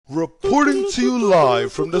Reporting to you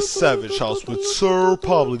live from the Savage House with Sir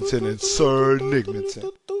Poblington and Sir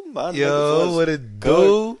Nigmanton. Yo, what it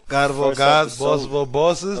do? God of all gods, boss of all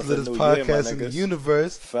bosses, latest podcast in the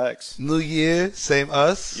universe. Facts. New year, same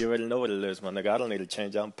us. You already know what it is, my nigga. I don't need to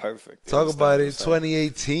change. I'm perfect. Talk about it.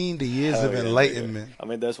 2018, the years of enlightenment. I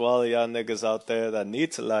mean, there's all of y'all niggas out there that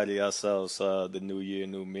need to lie to yourselves the new year,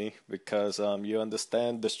 new me, because you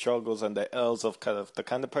understand the struggles and the L's of the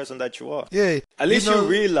kind of person that you are. Yeah. At least you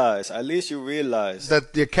realize that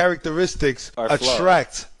your characteristics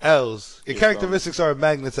attract L's. Your characteristics are a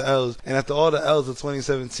magnet to L's, and after all the L's of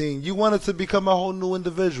 2017, you wanted to become a whole new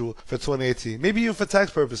individual for 2018. Maybe even for tax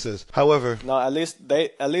purposes. However, no, at least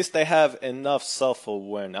they have enough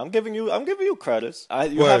self-awareness. I'm giving you credits.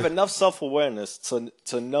 You have enough self-awareness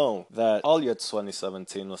to know that all your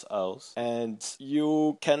 2017 was L's, and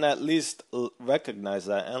you can at least recognize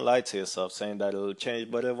that and lie to yourself, saying that it'll change,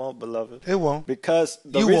 but it won't, beloved. It won't. Because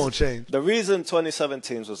won't change. The reason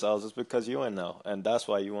 2017 was L's is because you ain't know, and that's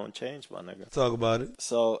why you won't change, my nigga. Talk about it.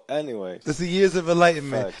 So, anyway. It's the years of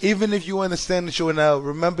enlightenment. Facts. Even if you understand that you're an L,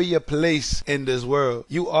 remember your place in this world.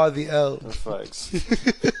 You are the L. Facts.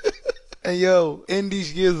 And yo, in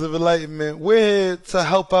these years of enlightenment, we're here to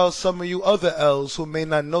help out some of you other L's who may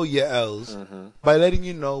not know your L's by letting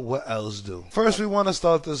you know what L's do. First, we want to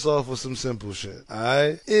start this off with some simple shit,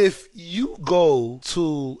 alright? If you go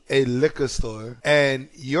to a liquor store and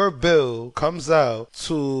your bill comes out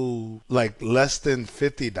to like less than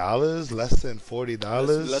 $50, less than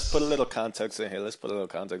 $40. Let's put a little context in here. We're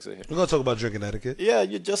going to talk about drinking etiquette. Yeah,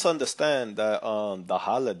 you just understand that the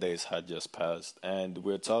holidays had just passed, and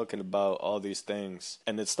we're talking about all these things,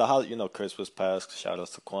 and it's the Christmas passed, shout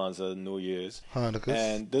outs to Kwanzaa, New Year's, Hanukkah,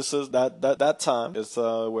 and this is that time is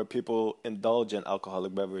where people indulge in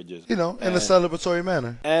alcoholic beverages, in a celebratory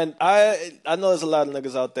manner. And I know there's a lot of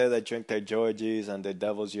niggas out there that drink their Georgies and their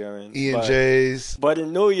Devil's Urine, E&J's, but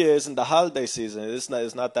in New Year's and the holiday season, it's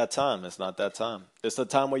not that time. It's the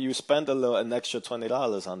time where you spend an extra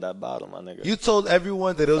 $20 on that bottle, my nigga. You told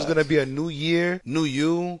everyone that it was going to be a new year, new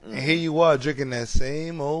you, and here you are drinking that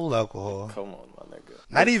same old alcohol. Come on, my nigga.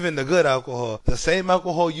 Not even the good alcohol. The same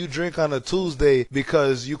alcohol you drink on a Tuesday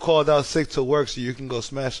because you called out sick to work so you can go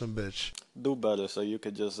smash some bitch. Do better so you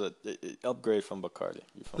could just upgrade from Bacardi.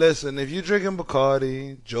 Listen, if you're drinking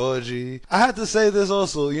Bacardi, Georgie, I had to say this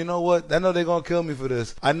also. You know what? I know they're going to kill me for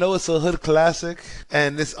this. I know it's a hood classic,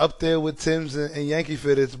 and it's up there with Tim's and Yankee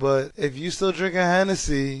Fitteds, but if you still drinking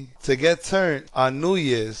Hennessy to get turned on New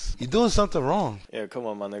Year's, you're doing something wrong. Yeah, come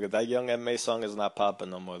on, my nigga. That Young M.A. song is not popping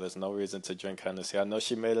no more. There's no reason to drink Hennessy. I know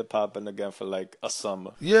she made it popping again for like a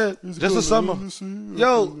summer. Yeah, just a summer.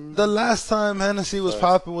 Yo, the last time Hennessy was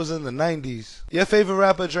popping was in the 90s. Your favorite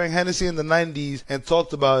rapper drank Hennessy in the 90s and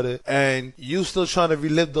talked about it, and you still trying to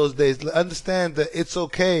relive those days. Understand that it's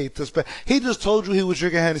okay to spend. He just told you he was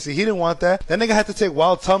drinking Hennessy. He didn't want that. That nigga had to take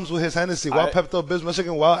Wild Tums with his Hennessy, Wild Pepto-Bismol,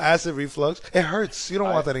 chicken, Wild Acid Reflux. It hurts. You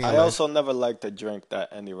don't want that in your life. I also never liked a drink that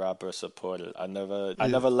any rapper supported. I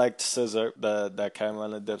never liked Scissor, that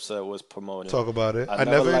Cameron and Dipset was promoting. Talk about it. I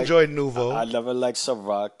never enjoyed Nuvo. I never liked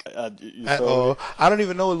Ciroc. At all. I don't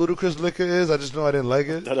even know what Ludacris liquor is. I just know I didn't like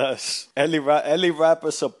it. Any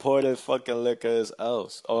rapper supported fucking liquor is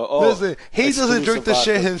else. Listen, he doesn't drink the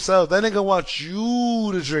shit himself. That nigga wants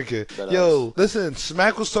you to drink it. Yo, listen,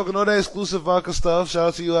 Smack was talking all that exclusive vodka stuff. Shout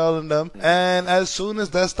out to you, Al and them. And as soon as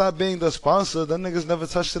that stopped being the sponsor, them niggas never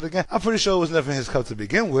touched it again. I'm pretty sure it was never in his cup to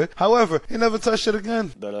begin with. However, he never touched it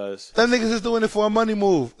again. Them niggas is doing it for a money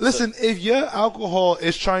move. Listen, if your alcohol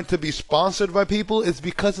is trying to be sponsored by people, it's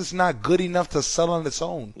because it's not good enough to sell on its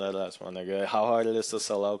own. That's my nigga. How hard it is to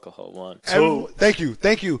sell alcohol, one. Thank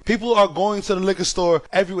you. People are going to the liquor store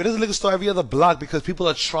everywhere. There's a liquor store every other block because people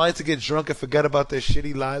are trying to get drunk and forget about their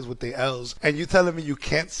shitty lives with their L's. And you telling me you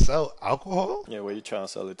can't sell alcohol? Yeah, well, you trying to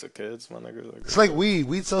sell it to kids, my nigga? It's like weed.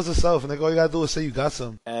 Weed sells itself, and all you gotta do is say you got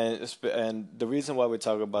some. And the reason why we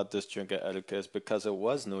talk about this drinking etiquette is because it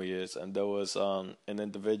was New Year's, and there was an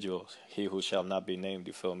individual, he who shall not be named.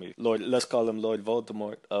 You feel me? Let's call him Lord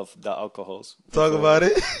Voldemort of the alcohols. Talk about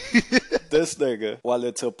it. This nigga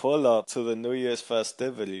wanted to pull up to the New Year's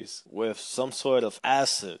festivities with some sort of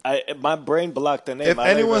acid. My brain blocked the name. If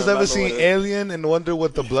anyone's ever seen Alien and wonder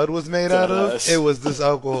what the blood was made out of, it was this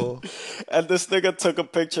alcohol. And this nigga took a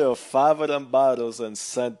picture of 5 of them bottles and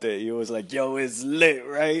sent it. He was like, yo, it's lit,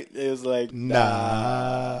 right? It was like,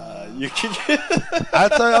 nah. You can I'm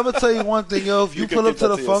going to tell you one thing, yo. If you pull up to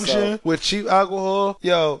the function with cheap alcohol,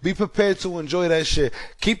 yo, be prepared to enjoy that shit.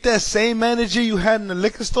 Keep that same energy you had in the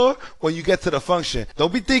liquor store when you you get to the function.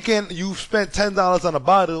 Don't be thinking you spent $10 on a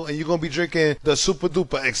bottle and you're gonna be drinking the super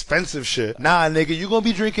duper expensive shit. Nah, nigga, you're gonna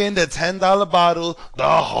be drinking the $10 bottle the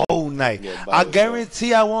whole night. Yeah, I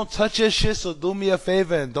guarantee I won't touch your shit, so do me a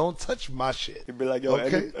favor and don't touch my shit. You'd be like, yo,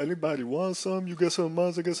 anybody want some? You get some of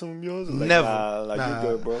mine, I get some of yours? Like, never. You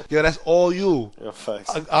good, bro. Yo, that's all you. Yeah,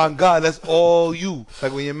 facts. On God, that's all you.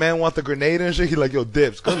 Like when your man want the grenade and shit, he like, yo,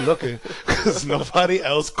 Dips, good looking. Because nobody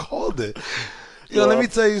else called it. Yo, let me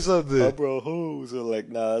tell you something. Bro, who's like,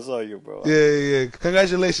 nah, that's all you, bro. Yeah.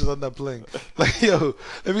 Congratulations on that playing. Like, yo,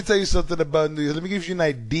 let me tell you something about New Year's. Let me give you an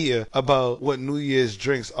idea about what New Year's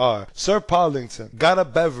drinks are. Sir Parlington got a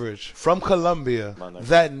beverage from Colombia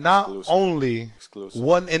that not only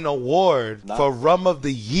won an award for Rum of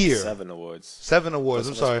the Year. 7 awards. 7 awards,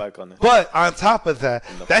 I'm sorry. But on top of that,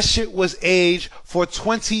 that shit was aged for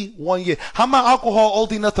 21 years. How am I alcohol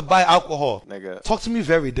old enough to buy alcohol? Nigga. Talk to me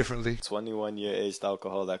very differently. 21-year aged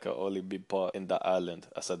alcohol that could only be bought in the island.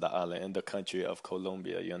 I said the island, in the country of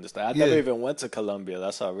Colombia. You understand? I never even went to Colombia.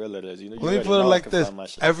 That's how real it is. You know, let me put it like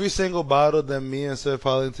this. Every single bottle that me and Sir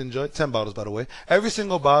Parlington enjoyed, 10 bottles by the way, every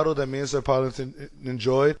single bottle that me and Sir Parlington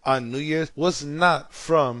enjoyed on New Year's was not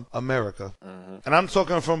from America. And I'm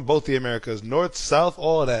talking from both the Americas, north, south,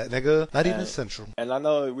 all that, nigga. Not even central. And I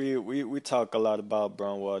know we talk a lot about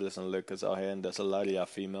brown waters and liquors out here, and there's a lot of y'all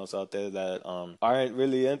females out there that aren't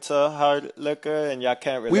really into hard liquor, and y'all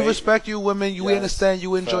can't relate. We respect you women. We understand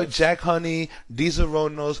you enjoy Jack Honey,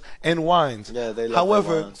 Disaronnos, and wines. Yeah, they love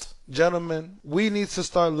However, wines. Gentlemen, we need to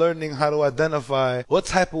start learning how to identify what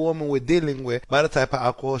type of woman we're dealing with by the type of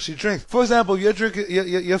alcohol she drinks. For example,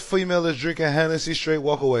 your female is drinking Hennessy straight,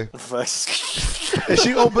 walk away. If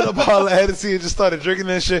she opened a bottle of Hennessy and just started drinking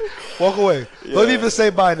that shit, walk away. Yeah. Don't even say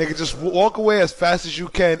bye, nigga. Just walk away as fast as you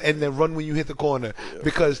can and then run when you hit the corner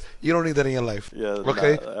because you don't need that in your life. Yeah,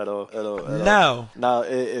 okay? At all. Now,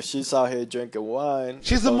 if she's out here drinking wine,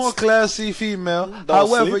 she's a more classy female.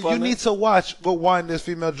 However, you need to watch what wine this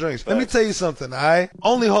female drinks. Facts. Let me tell you something, alright?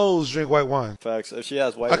 Only hoes drink white wine. Facts. If she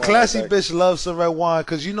has white wine. A classy bitch loves some red wine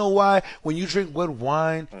because you know why? When you drink good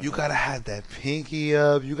wine, you gotta have that pinky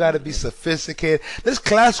up. You gotta be sophisticated. There's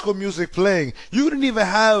classical music playing. You didn't even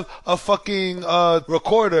have a fucking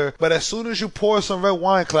recorder, but as soon as you pour some red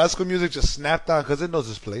wine, classical music just snapped on because it knows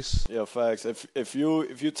its place. Yeah, facts. If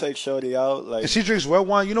you take Shorty out, like if she drinks red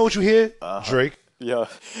wine, you know what you hear? Drake. Yeah,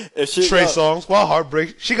 if she Trey songs, well,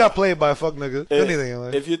 heartbreak. She got played by a fuck nigga. Anything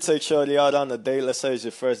like. If you take Shorty out on a date, let's say it's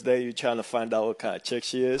your first date, you trying to find out what kind of chick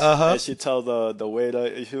she is, and she tell the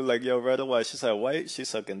waiter, she was like, "Yo, red or white?" She said, "White." She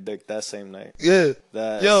sucking dick that same night. Yeah.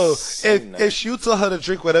 Yo, if you tell her to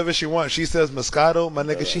drink whatever she wants, she says Moscato, my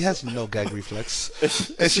nigga, she has no gag reflex,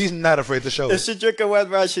 and she's not afraid to show it. If she drinking red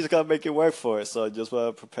wine, she's gonna make you work for it. So just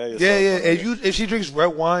prepare yourself. Yeah. If she drinks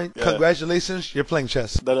red wine, congratulations, you're playing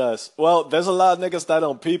chess. That is. Well, there's a lot of niggas that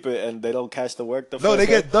don't peep it and they don't catch the work. No, they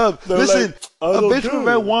get dubbed. Listen, like, a bitch with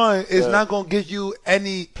red wine is not gonna give you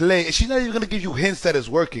any play. She's not even gonna give you hints that it's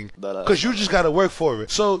working because you just gotta work for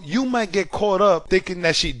it. So you might get caught up thinking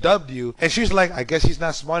that she dubbed you, and she's like, I guess she's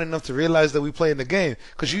not smart enough to realize that we playing the game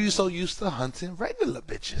because you so used to hunting regular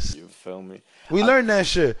bitches. You feel me? We learned that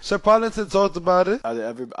shit. Sir Parlington talked about it.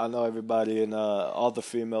 I know everybody and all the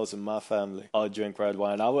females in my family all drink red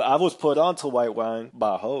wine. I was put onto white wine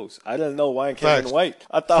by hoes. I didn't know wine came in white.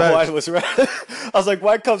 I thought wine was red. I was like,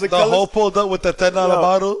 wine comes in colors. The whole pulled up with the $10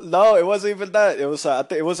 bottle? No, it wasn't even that. It was I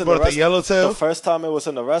think it was in the yellowtail. The first time it was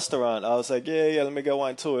in a restaurant, I was like, yeah, let me get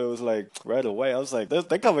wine too. It was like red or white. I was like,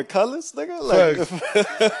 they come in colors, nigga. Like,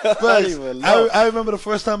 I remember the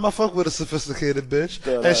first time I fucked with a sophisticated bitch,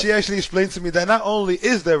 and she actually explained to me that not only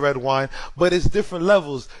is there red wine, but it's different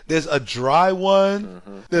levels. There's a dry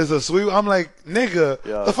one. There's a sweet. I'm like, nigga,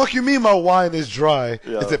 the fuck you mean my wine is dry?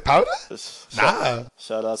 Is it powder? Nah.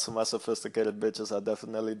 Shout out to my sophisticated bitches. I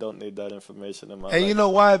definitely don't need that information in my life. And you know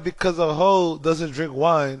why? Because a hoe doesn't drink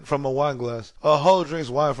wine from a wine glass. A hoe drinks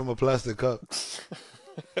wine from a plastic cup.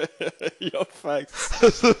 Yo, facts.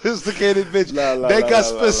 Sophisticated bitch. They got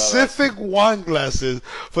specific wine glasses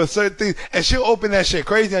for certain things, and she'll open that shit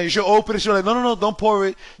crazy. And she'll open it. She'll like, no, don't pour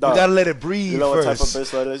it. You gotta let it breathe. You know first. What type of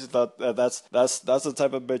bitch that is? That's the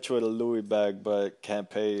type of bitch with a Louis bag, but can't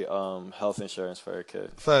pay health insurance for her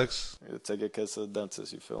kid. Facts. You take your kids to the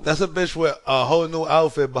dentist. You feel me? That's a bitch with a whole new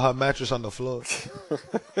outfit, but her mattress on the floor.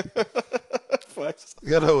 Facts.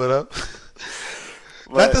 You know what up?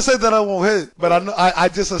 Not to say that I won't hit, but I know I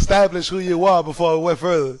just established who you are before I went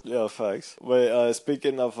further. Yeah, facts. But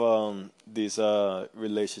speaking of these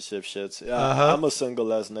relationship shits. Yeah, I'm a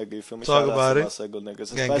single ass nigga. You feel me? Talk shout about outs to it. my single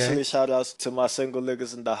niggas, Gang, especially gang. shout outs to my single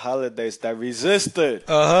niggas in the holidays that resisted.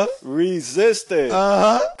 Resisted.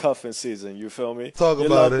 Cuffing season. You feel me? Talk you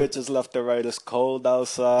about love it. bitches left and right. It's cold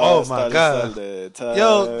outside. Oh my god.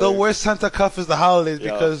 Yo, the worst time to cuff is the holidays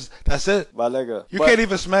because that's it. My nigga. You can't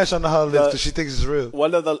even smash on the holidays because she thinks it's real.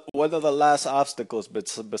 One of the last obstacles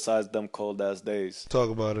besides them cold ass days. Talk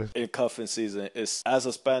about it. In cuffing season is as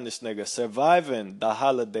a Spanish nigga surviving the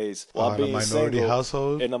holidays while being single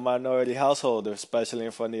household? in a minority household, especially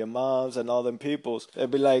in front of your moms and all them peoples.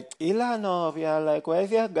 They'd be like, "Y la novia, like,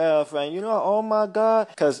 where's your girlfriend? You know, oh my god."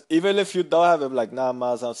 Because even if you don't have it, like, nah,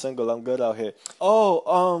 Miles, I'm single, I'm good out here.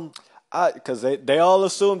 Because they all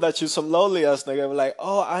assume that you some lowly ass nigga. They're like,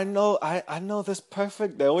 oh, I know this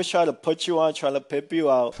perfect. They always try to put you on, trying to pimp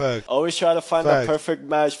you out. Fact. Always try to find the perfect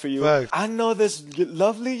match for you. Fact. I know this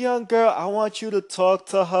lovely young girl. I want you to talk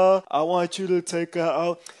to her. I want you to take her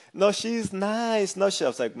out. No, she's nice. No, I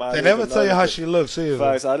was like, man. They never tell you how she looks, either.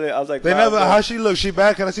 Facts. I was like, they never, how she looks. She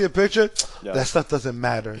bad? Can I see a picture? Yeah. That stuff doesn't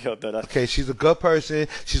matter. Yo, okay, she's a good person.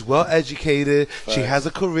 She's well educated. Facts. She has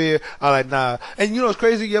a career. I'm like, nah. And you know what's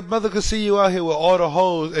crazy? Your mother could see you out here with all the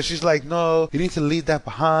hoes, and she's like, no, you need to leave that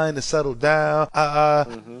behind and settle down.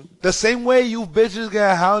 The same way you bitches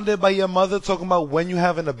get hounded by your mother talking about when you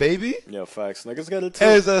having a baby. Yeah, facts. Niggas get it too.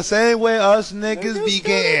 It's the same way us niggas be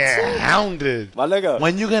getting hounded. My nigga.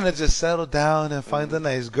 When you gonna just settle down and find a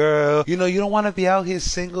nice girl, you know, you don't want to be out here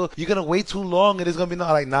single. You're gonna wait too long and it's gonna be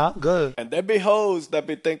like, nah, I'm good. And there be hoes that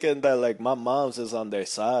be thinking that like my mom's is on their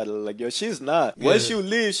side. Like, yo, she's not. Yeah. Once you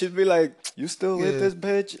leave, she'd be like, you still with this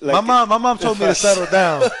bitch? Like, my mom told me to settle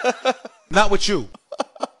down. Not with you.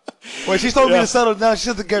 When she told me to settle down, she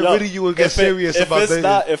said to get rid of you and get serious about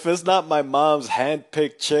dating. If it's not my mom's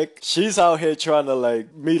hand-picked chick, she's out here trying to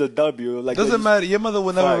like meet a W. Like, doesn't matter. Your mother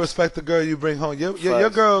will never respect the girl you bring home. Your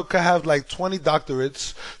girl could have like 20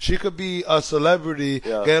 doctorates. She could be a celebrity,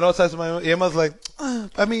 getting all types of money. Your mother's like,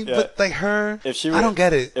 but like her, I don't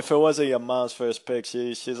get it. If it wasn't your mom's first pick,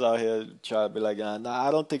 she's out here trying to be like, nah,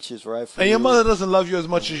 I don't think she's right for you. And your mother doesn't love you as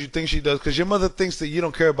much as you think she does, because your mother thinks that you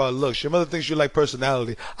don't care about looks. Your mother thinks you like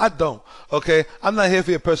personality. I don't. Okay, I'm not here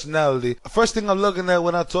for your personality. First thing I'm looking at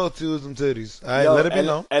when I talk to you is them titties. All right, let it be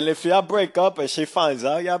known. And if y'all break up and she finds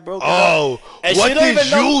out y'all broke up, and what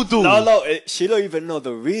did you do? No, she don't even know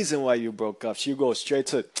the reason why you broke up. She goes straight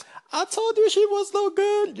to, I told you she was no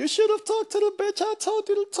good. You should have talked to the bitch I told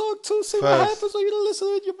you to talk to. See what happens when you don't listen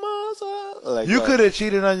to your mom. Like, you could have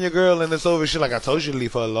cheated on your girl and it's over. She's like, I told you to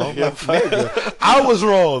leave her alone. Like, nigga, I was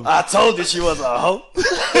wrong. I told you she was a hoe.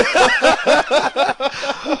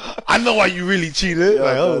 I know why you really cheated.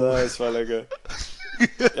 Yo, like, that's fine, nigga.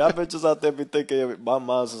 Y'all bitches out there be thinking my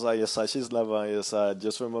mom's is on your side. She's never on your side.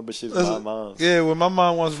 Just remember she's my mom. Yeah, when my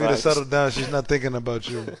mom wants me to settle down, she's not thinking about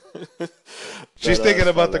you. She's thinking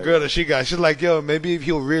about the girl that she got. She's like, yo, maybe if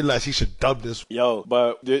he'll realize he should dub this. Yo,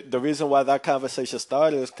 but the reason why that conversation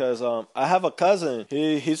started is because I have a cousin.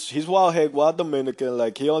 He's wild head, wild Dominican.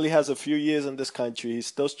 Like, he only has a few years in this country. He's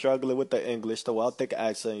still struggling with the English, the wild thick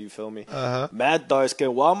accent, you feel me? Mad dark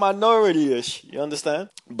skin, wild minority-ish, you understand?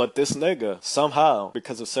 But this nigga, somehow,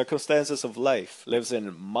 because of circumstances of life, lives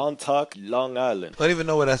in Montauk, Long Island. I don't even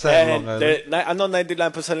know where that's at in Long Island. I know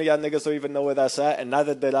 99% of y'all niggas don't even know where that's at, and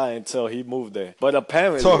neither did I until he moved there. But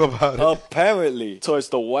apparently, towards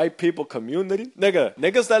the white people community,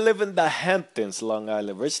 niggas that live in the Hamptons, Long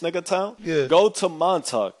Island, rich nigga town, go to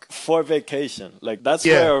Montauk for vacation. Like, that's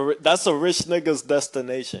where that's a rich nigga's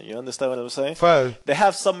destination. You understand what I'm saying? Fine. They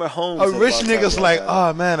have summer homes. A rich nigga's like,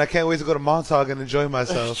 oh man, I can't wait to go to Montauk and enjoy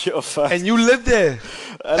myself. And you live there.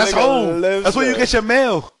 That's home. That's where you get your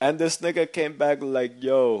mail. And this nigga came back like,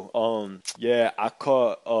 yo, I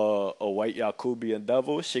caught a white Yakubian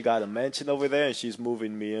devil. She got a mansion over there and she's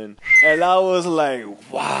moving me in. And I was like,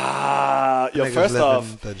 wow. Yo, first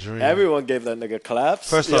off, everyone gave that nigga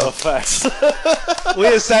claps. First off, facts. We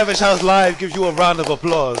at Savage House Live give you a round of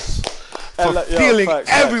applause for stealing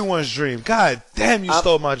everyone's dream. God damn, you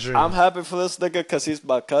stole my dream. I'm happy for this nigga because he's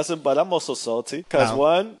my cousin, but I'm also salty. Because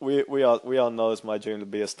one, we all know it's my dream to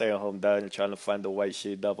be a stay-at-home dad and trying to find the white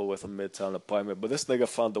sheet devil with a midtown apartment. But this nigga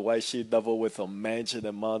found the white sheet devil with a mansion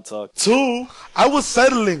in Montauk. Two, I was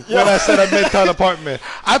settling when I said a midtown apartment.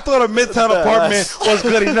 I thought a midtown apartment was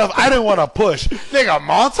good enough. I didn't want to push. Nigga,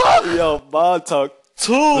 Montauk? Yo, Montauk.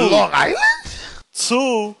 Two. Long Island?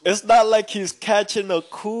 Two, it's not like he's catching a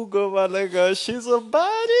cougar, my nigga. She's a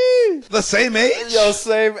baddie. The same age? Yo,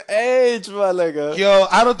 same age, my nigga. Yo,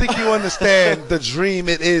 I don't think you understand the dream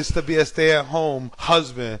it is to be a stay-at-home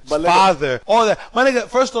husband, father, all that. My nigga,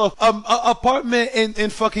 first off, apartment in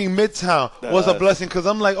fucking Midtown was a blessing because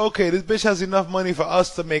I'm like, okay, this bitch has enough money for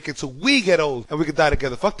us to make it so we get old and we can die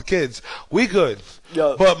together. Fuck the kids. We good.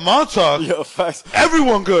 Yo, but Montauk, yo, facts.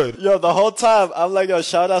 Everyone good. Yo, the whole time, I'm like, yo,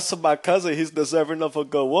 shout out to my cousin. He's deserving of a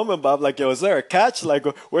good woman. But I'm like, yo, is there a catch? Like,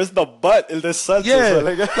 where's the butt in this sentence? Yeah.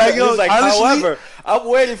 Like, yo, he's like, honestly, however. I'm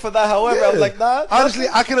waiting for that, however. I'm like, nah. Honestly,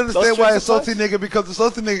 I can understand why a salty nigga becomes a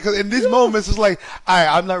salty nigga. Because in these moments, it's like,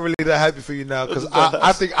 I'm not really that happy for you now. Because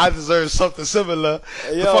I think I deserve something similar.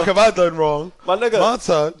 Yo, the fuck have I done wrong? My nigga,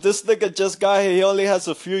 Montauk. This nigga just got here. He only has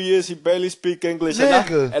a few years. He barely speak English.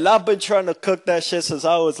 And I've been trying to cook that shit since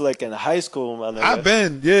I was like in high school, my nigga. I've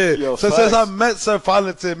been, yeah. Yo, so since I met Sir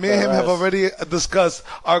Politan, me and him have already discussed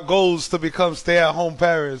our goals to become stay-at-home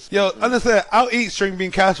parents. Yo, understand, I'll eat string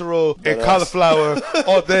bean casserole and cauliflower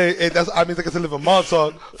all day. And I mean, I get to live in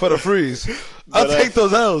Montauk for the freeze. I'll take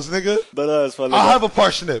those L's, nigga. I'll have a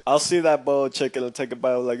parsnip. I'll see that boiled chicken and take a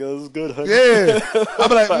bite. I'm like, oh, this is good, honey. Yeah. I'll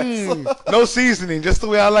be like, no seasoning, just the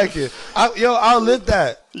way I like it. I'll live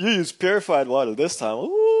that. You use purified water this time.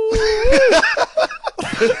 Ooh.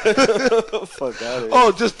 Fuck out of here.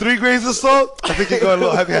 Oh, just 3 grains of salt? I think you're going a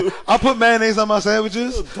little heavy. I'll put mayonnaise on my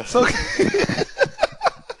sandwiches. It's okay.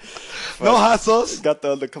 No hot sauce. Got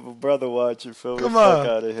the undercover brother watch. You feel me? Come on. Fuck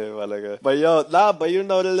out of here, my nigga. But yo, but you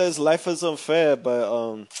know what it is. Life is unfair.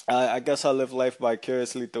 But I guess I live life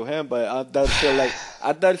vicariously through him. But I don't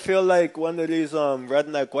feel like one of these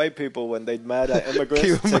redneck white people when they mad at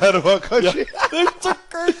immigrants. Keep mad about country. Yeah, they took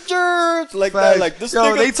our dreams like that. Like this.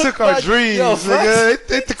 Yo, they took our dreams, nigga.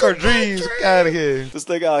 They took our dreams. Out of here. This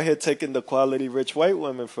nigga out here taking the quality rich white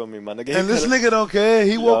women from me, my nigga. And this nigga don't care.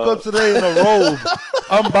 He woke up today in a robe,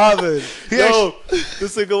 unbothered.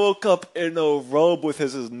 This nigga woke up in a robe with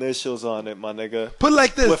his initials on it, my nigga. Put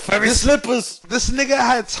like this. With fairy slippers. This nigga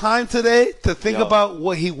had time today to think about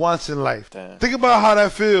what he wants in life. Damn. Think about how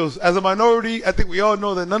that feels. As a minority, I think we all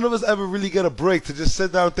know that none of us ever really get a break to just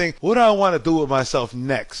sit down and think, what do I want to do with myself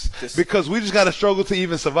next? Because we just got to struggle to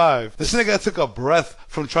even survive. This nigga took a breath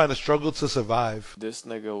from trying to struggle to survive. This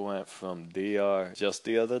nigga went from DR just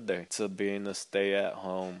the other day to being a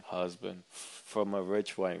stay-at-home husband from a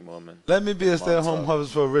rich white woman. Let me be a stay-at-home husband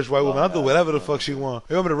for a rich white woman. I'll do whatever the fuck she want.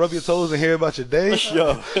 You want me to rub your toes and hear about your day?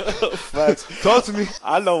 Yo, facts. Talk to me.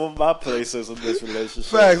 I know what my place is in this relationship.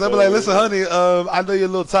 Facts. I'll be like, listen, honey, I know you're a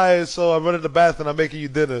little tired, so I'm running the bath and I'm making you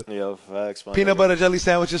dinner. Yo, facts, my Peanut butter jelly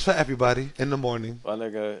sandwiches for everybody in the morning. My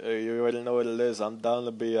nigga, you already know what it is. I'm down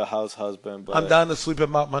to be a house husband, but I'm down to sweep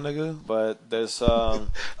him out, my nigga. But there's I'll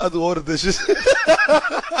do all the dishes.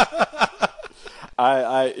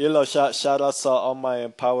 you know, shout out to all my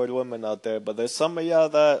empowered women out there, but there's some of y'all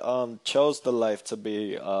that chose the life to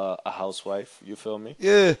be a housewife. You feel me?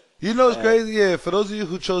 Yeah. You know, it's crazy. Yeah, for those of you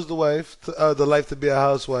who chose the life to be a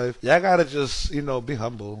housewife, y'all gotta just, be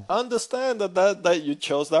humble. Understand that you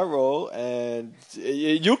chose that role, and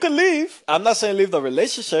you can leave. I'm not saying leave the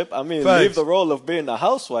relationship. I mean, leave the role of being a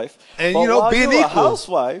housewife. And but being you're equal. A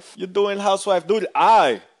housewife, you're doing housewife duty.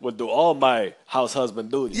 I would do all my house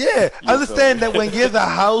husband duty. Yeah, understand that when you're the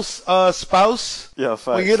house spouse,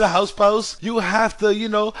 when you're the house spouse, you have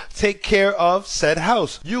to, take care of said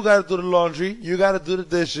house. You gotta do the laundry, you gotta do the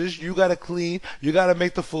dishes, you gotta clean, you gotta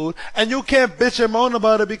make the food, and you can't bitch and moan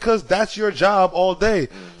about it because that's your job all day.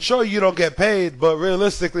 Sure, you don't get paid, but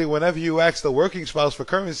realistically, whenever you ask the working spouse for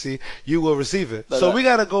currency, you will receive it. So we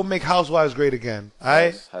gotta go make housewives great again.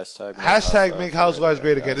 Alright? Hashtag make housewives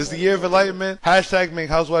great again. It's the year of enlightenment. Hashtag make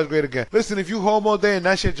housewives great again. Listen, if you home all day and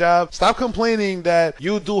that's your job, stop complaining that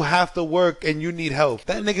you do have to work and you need help.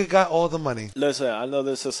 That nigga got all the money. Listen, I know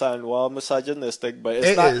this is sounding wild misogynistic, but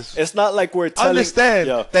it's not like we're telling...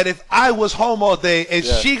 Understand that if I was home all day and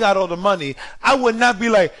she got all the money, I would not be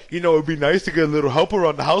like, it'd be nice to get a little help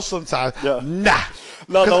around the house sometimes. Nah.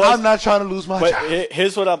 No, I'm not trying to lose my job.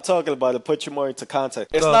 Here's what I'm talking about to put you more into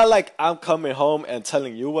context. It's not like I'm coming home and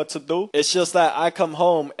telling you what to do. It's just that I come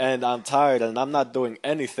home and I'm tired and I'm not doing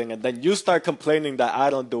anything, and then you start complaining that I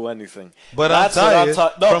don't do anything. But that's what I'm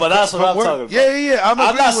talking about. Yeah. I'm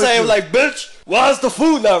not saying like, bitch, why's the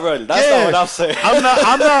food not ready? That's not what I'm saying.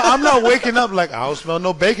 I'm not waking up like I don't smell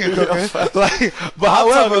no bacon cooking. But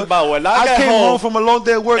however, about when I came home from a long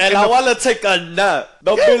day at work and I want to take a nap.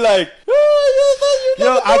 Don't be like,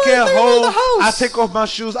 Yo, I get home, I house. take off my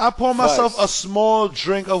shoes, I pour myself Facts. a small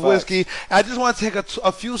drink of Facts. whiskey. I just want to take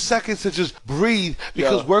a few seconds to just breathe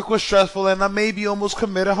because Yo. work was stressful and I maybe almost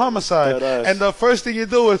committed homicide. Deadass. And the first thing you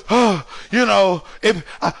do is, you know,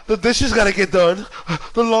 the dishes gotta get done.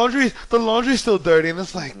 The laundry's still dirty, and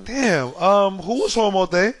it's like, damn. Who was home all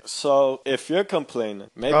day? So if you're complaining,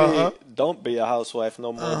 maybe don't be a housewife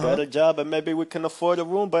no more. Get a job, and maybe we can afford a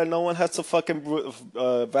room, but no one has to fucking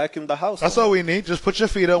vacuum the house. That's all we need. Just put your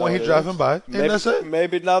feet up when he's driving by, and Maybe, that's it.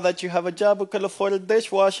 maybe now that you have a job, we can afford a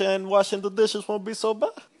dishwasher, and washing the dishes won't be so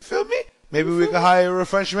bad. Feel me? Maybe we could hire a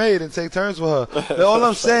French maid and take turns with her. All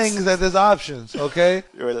I'm saying is that there's options, okay?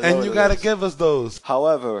 And you gotta give us those.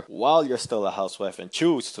 However, while you're still a housewife and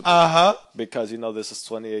choose to be, because you know this is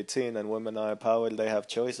 2018 and women are empowered, they have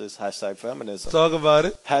choices. Hashtag feminism. Talk about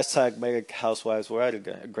it. Hashtag make housewives great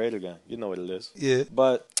again. You know what it is. Yeah.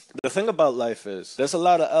 But the thing about life is there's a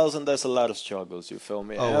lot of L's and there's a lot of struggles, you feel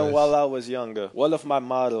me? Always. And while I was younger, one of my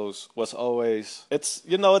mottos was always, it's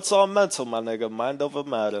all mental, my nigga, mind over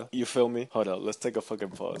matter. You feel me? Hold up, let's take a fucking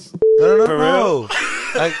pause. No.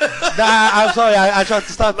 I'm sorry, I tried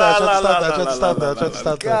to stop that. I tried to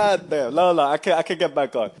stop that. God damn. No, I can't get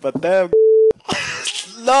back on. But damn.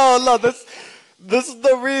 No, this is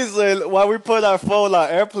the reason why we put our phone on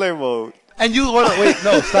airplane mode. And you want to wait?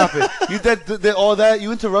 No, stop it. You did all that.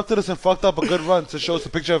 You interrupted us and fucked up a good run to show us a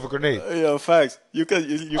picture of a grenade. Yo, facts. You can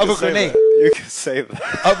of a say grenade. That. You can say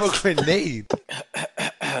that. Of a grenade.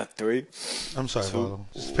 3. I'm sorry, Paulo.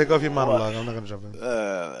 Just pick up your monologue. I'm not gonna jump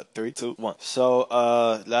in. 3, 2, 1. So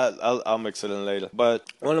I'll mix it in later. But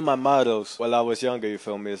one of my mottos while I was younger, you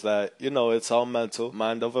feel me, is that it's all mental,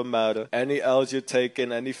 mind over matter. Any L's you're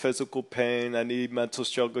taking, any physical pain, any mental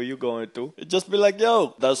struggle you're going through, it just be like,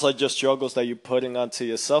 yo, those are just struggles that you're putting onto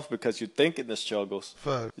yourself because you're thinking the struggles.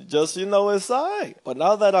 Fuck. Just it's alright. But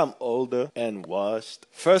now that I'm older and washed,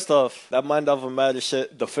 first off, that mind over matter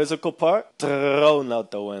shit, the physical part, thrown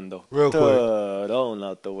out the window. Real quick. Thrown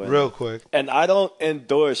out the window. Real quick. And I don't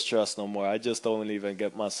endure stress no more. I just don't even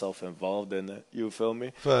get myself involved in it. You feel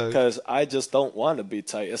me? Because I just don't want to be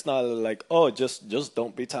tight. It's not like, just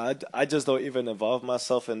don't be tight. I just don't even involve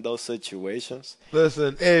myself in those situations.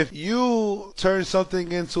 Listen, if you turn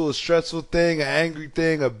something into a stressful thing, an angry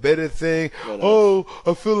thing, a bitter thing, I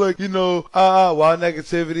feel like, wild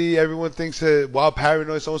negativity, everyone thinks that wild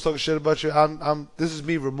paranoid, someone's talking shit about you, this is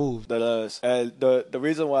me removed. That is. And the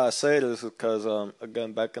reason why I say this is because,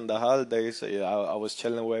 again, back in the holidays, I was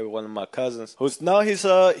chilling away with one of my cousins, who's now he's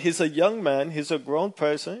a young man, he's a grown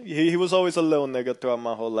person. He was always a little nigga throughout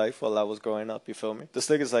my whole life while I was growing up, you feel me? This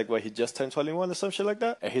nigga's like, he just turned 21 or some shit like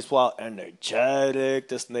that? And he's wild energetic,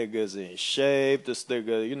 this nigga's in shape, this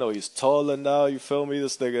nigga, he's taller now, you feel me?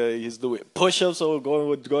 This nigga, he's doing push-ups or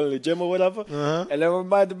going to the gym or whatever. And it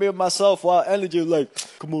reminded me of myself, wild energy, like,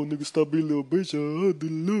 come on, nigga, stop being a little bitch,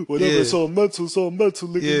 whatever, it's all mental,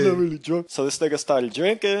 nigga, not really drunk. So this nigga started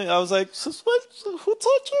drinking, I was like, who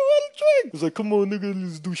taught you how to drink? He's like, come on, nigga,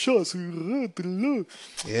 let's do shots.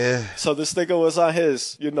 Yeah. So this nigga was on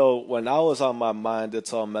his, when I was on my mind,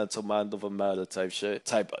 it's all mental, mind over matter type shit,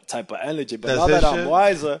 type of energy. But now that I'm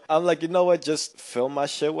wiser, I'm like, you know what, just fill my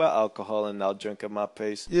shit with alcohol and I'll drink at my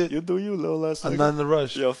pace. Yeah. You do you, little ass nigga. I'm not in the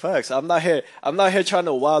rush. Yo, facts. I'm not here trying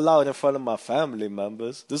to wild out in front of my family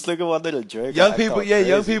members. This nigga wanted to drink. Young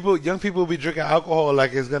people be drinking alcohol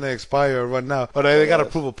like it's gonna expire or run out, but they gotta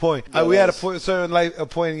prove a point. We had a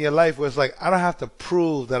point in your life where it's like, I don't have to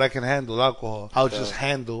prove that I can handle alcohol. I'll just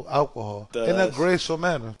handle alcohol in a graceful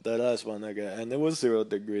manner. That's my nigga. And it was 0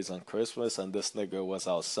 degrees on Christmas, and this nigga was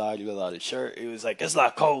outside without a shirt. He was like, it's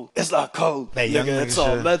not cold. Nigga, it's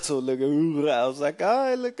all mental, nigga. I was like,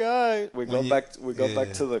 all right. We go back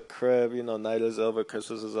to the crib. Night is over,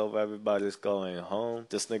 Christmas is over, everybody's going home.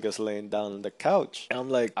 This nigga's laying down on the couch. And I'm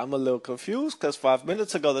like, I'm a little confused because 5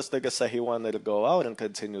 minutes ago, this nigga said he wanted to go out and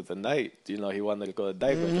continue the night. He wanted to go to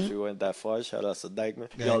Dykeman because we went that far. Shout out to Dykeman.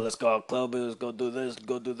 Yeah. Yo, let's go out clubbing, let's go do this,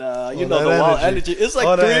 go do that. The wild energy. It's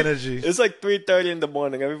like It's like 3:30 in the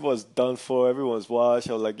morning. Everyone's done for. Everyone's washed.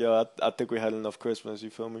 I was like, yo, I think we had enough Christmas. You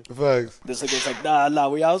feel me? Facts. This nigga's like, nah. I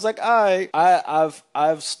was like, all right.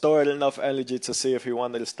 I've stored enough energy to see if he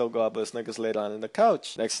wanted to still go out, but this nigga's laid on in the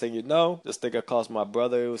couch. Next thing you know, this nigga calls my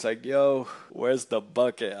brother. He was like, yo, where's the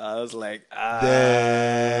bucket? I was like,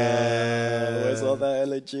 where's all that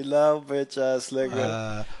energy now, bitch ass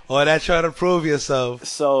nigga? That trying to prove yourself.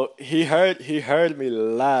 So he heard me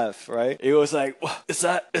laugh, right? He was like, what? Is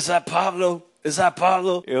that Pablo? is that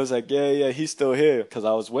Pablo? It was like, yeah, he's still here. Because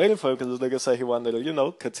I was waiting for him because this nigga said he wanted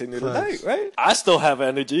to, continue the night, right? I still have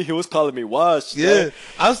energy. He was calling me Wash. Yeah,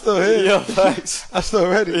 I'm still here. Yeah, thanks. I'm still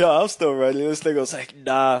ready. Yeah, I'm still ready. This nigga was like,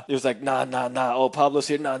 nah. He was like, nah. Oh, Pablo's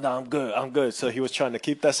here. Nah, I'm good. So he was trying to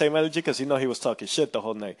keep that same energy because he was talking shit the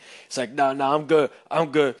whole night. He's like, nah, I'm good.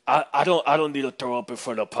 I don't need to throw up in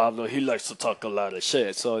front of Pablo. He likes to talk a lot of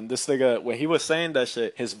shit. So this nigga, when he was saying that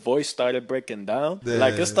shit, his voice started breaking down. Damn.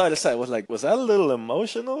 Like it started saying, was that a little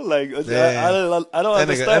emotional? Like I don't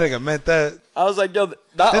understand. That nigga meant that. I was like, yo,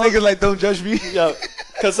 that nigga like, don't judge me. Yeah,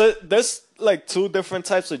 because there's like two different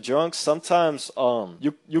types of drunks. Sometimes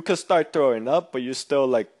you can start throwing up, but you're still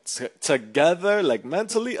like together, like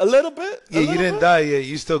mentally a little bit. Yeah, you didn't die yet.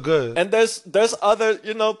 You still good. And there's other,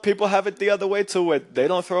 people have it the other way too, where they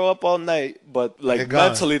don't throw up all night, but like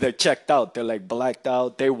mentally they're checked out. They're like blacked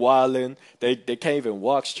out. They wilding. They can't even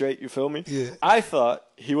walk straight. You feel me? Yeah. I thought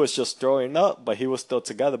he was just throwing up, but he was still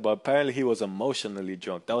together. But apparently he was emotionally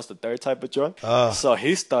drunk. That was the third type of drunk. So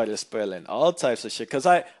he started spilling all types of shit. Because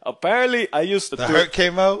I used to... The hurt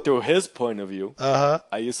came out? Through his point of view.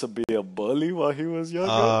 I used to be a bully while he was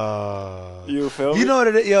younger. You feel me? You know what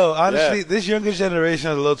it is? Yo, honestly, this younger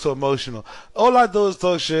generation is a little too emotional. All I do is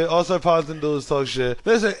talk shit. All Sir Positive do is talk shit.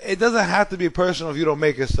 Listen, it doesn't have to be personal if you don't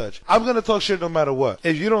make it such. I'm going to talk shit no matter what.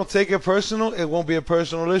 If you don't take it personal, it won't be a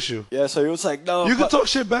personal issue. Yeah, so he was like, no. You can talk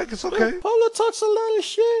shit back. It's okay. Paulo talks a lot of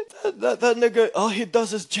shit. That nigga, all he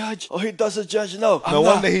does is judge. No. No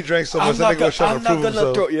wonder he drank so much. That nigga was trying to prove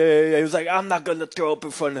himself. Yeah. He was like, I'm not going to throw up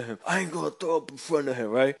in front of him. I ain't going to throw up in front of him,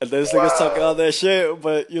 right? And this nigga's talking all that shit,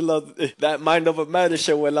 but that mind over matter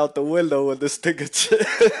shit went out the window when this nigga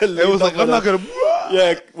it was like, I'm not going to...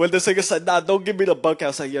 Yeah, when this nigga said, nah, don't give me the bucket. I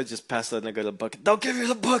was like, yo, just pass that nigga the bucket. Don't give me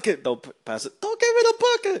the bucket. Don't pass it. Don't give me the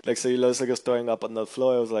bucket. Like, so this nigga's throwing up on the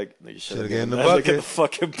floor. I was like, no, you should have given the bucket. The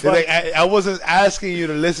fucking bucket. I wasn't asking you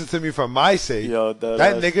to listen to me for my sake. Yo,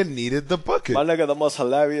 that nigga needed the bucket. My nigga, the most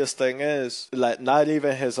hilarious thing is, like, not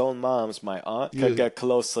even his own mom's, my aunt, could get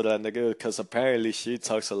close to that nigga because apparently she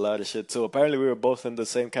talks a lot of shit too. Apparently we were both in the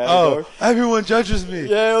same category. Oh, everyone judges me.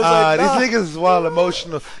 Yeah, it was like, nah. These niggas is wild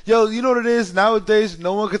emotional. Yo, you know what it is? Nowadays,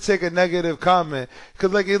 no one could take a negative comment.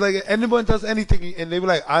 Because, like anyone does anything and they be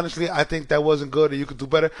like, honestly, I think that wasn't good or you could do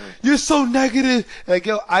better. You're so negative. Like,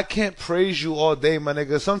 yo, I can't praise you all day, my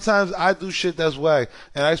nigga. Sometimes I do shit that's whack.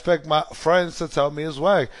 And I expect my friends to tell me it's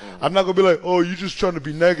whack. I'm not going to be like, oh, you just trying to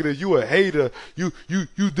be negative. You a hater. You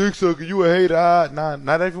dick sucker. You a hater. Nah,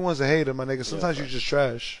 not everyone's a hater, my nigga. Sometimes you just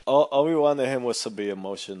trash. All we wanted him was to be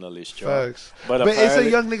emotionally strong. Facts. But it's a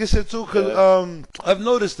young nigga shit too, because I've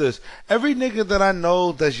noticed this. Every nigga that I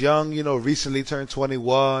know that's young, recently turned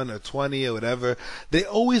 21 or 20 or whatever, they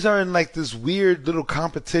always are in like this weird little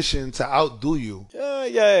competition to outdo you.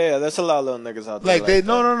 Yeah. There's a lot of little niggas out there. Like they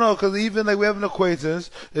no, because even like we have an acquaintance,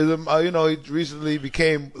 he recently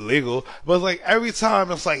became legal, but it's like every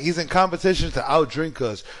time it's like he's in competition to outdrink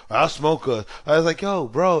us or outsmoke us. I was like, yo,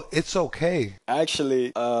 bro, it's okay.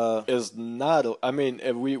 Actually, it's not. I mean,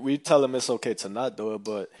 if we tell him it's okay to not do it,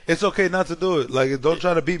 but it's okay not to do it. Like, don't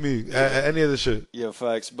try to beat me at any of the shit. Yeah,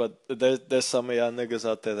 facts. But there's some of y'all niggas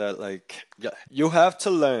out there that like, you have to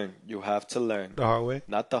learn. You have to learn the hard way.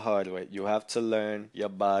 Not the hard way. You have to learn your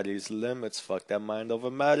body's limits. Fuck that mind over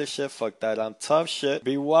matter shit. Fuck that I'm tough shit.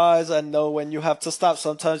 Be wise and know when you have to stop.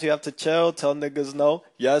 Sometimes you have to chill. Tell niggas no.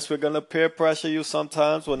 Yes, we're gonna peer pressure you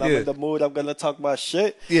sometimes. When I'm in the mood, I'm gonna talk about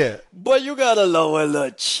shit. Yeah. But you gotta lower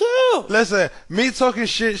the chill. Listen, me talking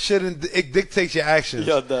shit and it dictates your actions.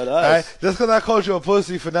 Yo, that right? Just because I called you a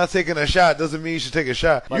pussy for not taking a shot doesn't mean you should take a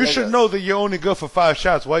shot. You should know that you're only good for 5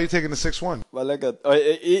 shots. Why are you taking the 6-1? Well,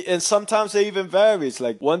 and sometimes it even varies.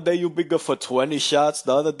 Like one day you'll be good for 20 shots,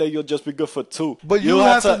 the other day you'll just be good for 2. But you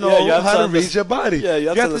have to know how to read your body. Yeah, you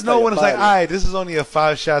have to know when it's like, all right, this is only a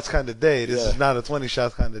 5 shots kind of day. This is not a 20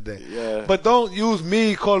 shots kind of day. Yeah. But don't use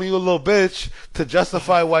me calling you a little bitch to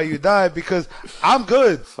justify why you died because I'm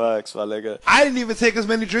good. Facts, my nigga. I didn't even take as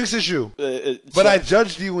many drinks as you. But I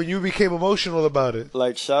judged you when you became emotional about it.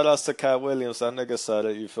 Like, shout outs to Cat Williams. That nigga said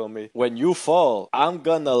it, you feel me? When you fall, I'm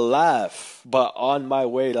gonna laugh, but on my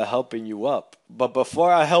way to helping you up. But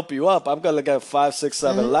before I help you up, I'm gonna get 5, 6,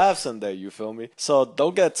 7 laughs in there. You feel me? So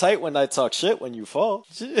don't get tight when I talk shit when you fall.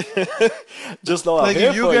 Just know I'm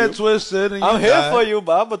here for you. If you get twisted, and I'm here for you,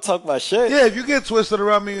 but I'm gonna talk my shit. Yeah, if you get twisted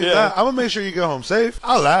around me, I'm gonna make sure you get home safe.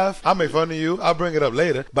 I'll laugh. I'll make fun of you. I'll bring it up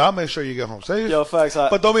later, but I'll make sure you get home safe. Yo, facts.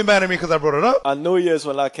 But don't be mad at me because I brought it up. On New Year's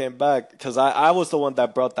when I came back, because I was the one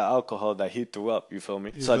that brought the alcohol that he threw up. You feel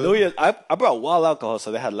me? So New Year's, I brought wild alcohol,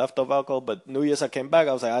 so they had leftover alcohol. But New Year's I came back,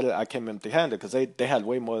 I was like, I came empty-handed because they had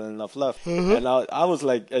way more than enough left. And I was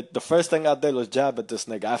like, the first thing I did was jab at this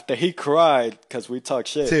nigga after he cried because we talked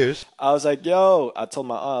shit. Tears. I was like, yo, I told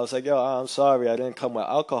my aunt, I was like, yo, I'm sorry I didn't come with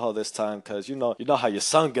alcohol this time because you know how your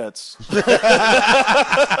son gets.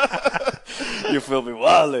 You feel me?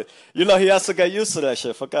 Wildin'. You know, he has to get used to that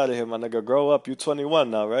shit. Fuck out of here, my nigga. Grow up. You 21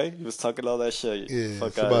 now, right? You was talking all that shit. Yeah, fuck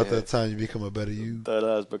it's about that time you become a better you. That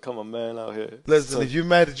ass become a man out here. Listen, if you're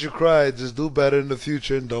mad that you cried, just do better in the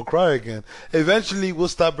future and don't cry again. Eventually, we'll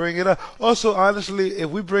stop bringing it up. Also, honestly, if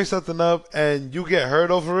we bring something up and you get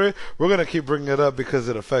hurt over it, we're going to keep bringing it up because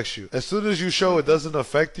it affects you. As soon as you show it doesn't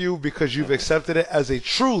affect you because you've accepted it as a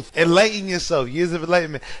truth, enlighten yourself, years of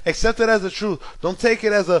enlightenment. Accept it as a truth. Don't take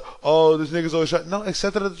it as a, oh, this nigga's always shot. No,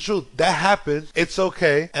 accept it as the truth. That happened. It's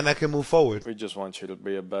okay, and I can move forward. We just want you to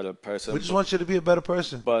be a better person. We just want you to be a better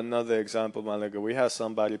person. But another example, my nigga, we had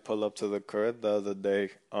somebody pull up to the crib the other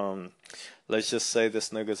day. Let's just say this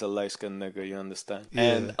nigga's a light-skinned nigga, you understand? Yeah.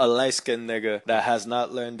 And a light-skinned nigga that has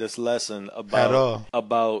not learned this lesson about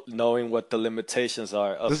knowing what the limitations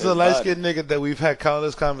are of This is his a light-skinned nigga that we've had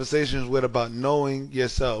countless conversations with about knowing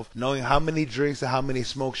yourself, knowing how many drinks and how many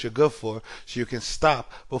smokes you're good for, so you can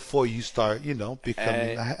stop before you start,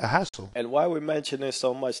 becoming a hassle. And why we mention it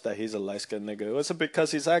so much that he's a light-skinned nigga? Was it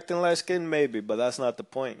because he's acting light-skinned? Maybe, but that's not the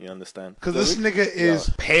point, you understand? Because this nigga is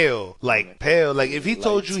pale. Like, if he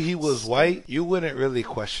told you he was white, you wouldn't really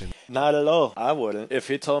question. Not at all. I wouldn't. If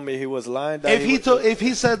he told me he was lying, if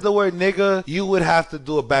he said the word nigga, you would have to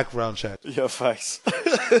do a background check. Your face.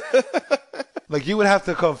 Like, you would have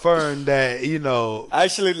to confirm that,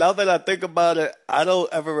 Actually, now that I think about it, I don't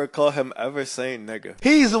ever recall him ever saying nigga.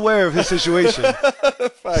 He's aware of his situation.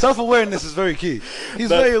 Self-awareness is very key. He's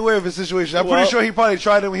very aware of his situation. I'm pretty sure he probably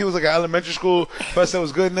tried it when he was like in elementary school. First said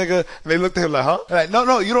was good nigga, and they looked at him like, huh? Like,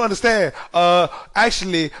 no, you don't understand.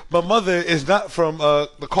 Actually, my mother is not from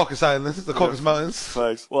the Caucasus Islands, the Caucasus Mountains.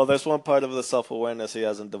 Facts. Well, that's one part of the self-awareness he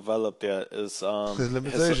hasn't developed yet is his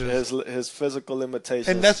limitations, his physical limitations.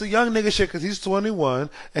 And that's a young nigga shit because he's 21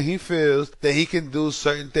 and he feels that he can do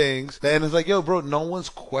certain things. And it's like, yo, bro, no one's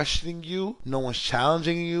questioning you, no one's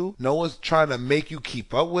challenging you, no one's trying to make you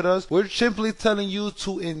keep up with us. We're simply telling you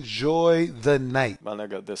to enjoy the night. My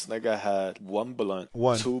nigga, this nigga had one blunt,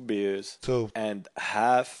 2 beers, and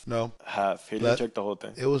half. He didn't drink the whole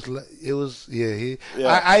thing.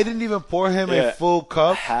 I didn't even pour him a full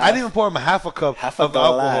cup. I didn't even pour him half a cup of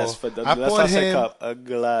alcohol. Half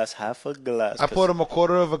a glass. I poured him a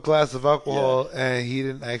quarter of a glass of alcohol, and he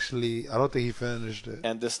didn't actually. I don't think he finished it.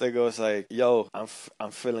 And this nigga was like, "Yo,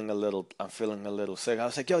 I'm feeling a little sick." I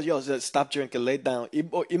was like, "Yo, stop drinking, lay down,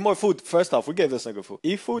 eat more food." First off, we gave this nigga food.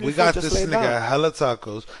 Eat food. We got this nigga hella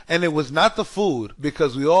tacos, and it was not the food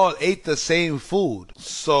because we all ate the same food.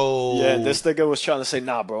 So yeah, this nigga was trying to say,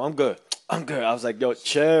 "Nah, bro, I'm good. I was like, yo,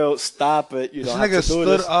 chill, stop it. You this don't nigga have to do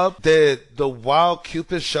stood this. up, did the wild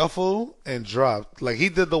Cupid shuffle, and dropped. Like, he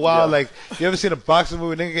did the wild, like, you ever seen a boxing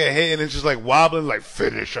movie, nigga get hit, and it's just, like, wobbling, like,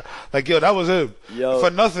 finish. Like, yo, that was him. For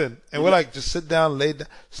nothing. And we're like, just sit down, lay down.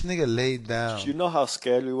 This nigga laid down. You know how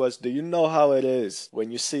scared we was? Do you know how it is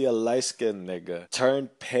when you see a light-skinned nigga turn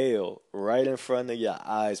pale right in front of your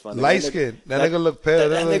eyes, my nigga? Light-skinned. That nigga look pale.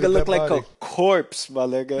 That nigga look like a corpse, my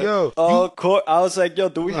nigga. Yo. I was like, yo,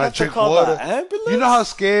 do we have to call the ambulance? You know how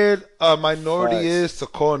scared a minority is to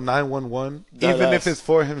call 911, even if it's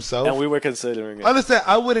for himself? And we were considering it. Understand,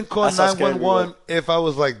 I wouldn't call 911 if I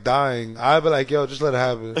was, like, dying. I'd be like, yo, just let it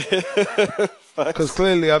happen. Because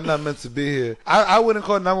clearly I'm not meant to be here. I wouldn't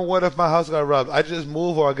call 911 if my house got robbed. I just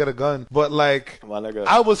move or I get a gun. But, like,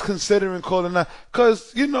 I was considering calling that.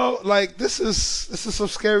 Because, like, this is some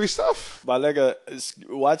scary stuff. My nigga,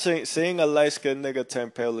 seeing a light-skinned nigga turn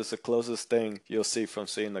pale is the closest thing you'll see from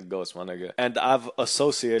seeing a ghost, my nigga. And I've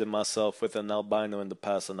associated myself with an albino in the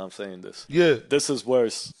past, and I'm saying this. Yeah. This is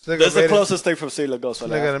worse. This is the closest thing from seeing a ghost, my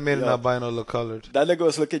nigga. Nigga made an albino look colored. That nigga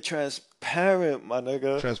was looking transparent, my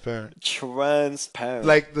nigga. Transparent.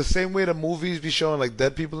 Like, the same way the movies be showing, like,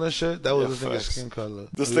 dead people and shit, that was this nigga's skin color.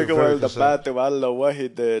 This nigga went in the bathroom. I don't know what he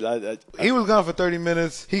did. He was gone for 30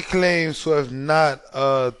 minutes. He claims to have not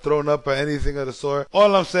thrown up or anything of the sort.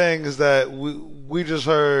 All I'm saying is that we just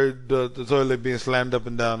heard the toilet being slammed up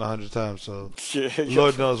and down 100 times, so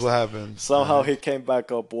Lord knows what happened. Somehow he came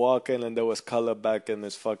back up walking and there was color back in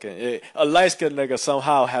his fucking... A light-skinned nigga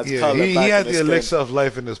somehow has color back in his skin. He had the elixir of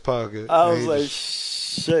life in his pocket. I was like,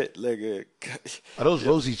 shit, nigga. Are those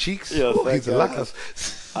rosy cheeks? Yeah, he's alive.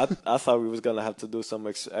 I thought we was gonna have to do some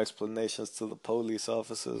explanations to the police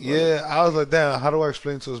officers. Yeah, I was like, damn, how do I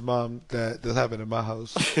explain to his mom that this happened in my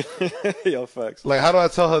house? Yo, facts. Like, how do I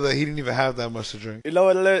tell her that he didn't even have that much to drink? You know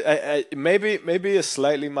what? Maybe it's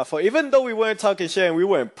slightly my fault. Even though we weren't talking shit and we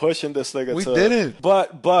weren't pushing this nigga. We didn't.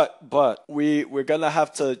 But we're gonna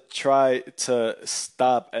have to try to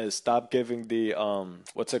stop giving the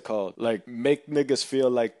what's it called? Like make niggas feel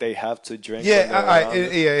like they have to drink. Yeah,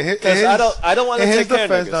 because I don't want to take care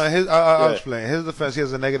of niggas. No, I'll explain. His defense, he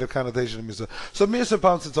has a negative connotation to me. So me and Sir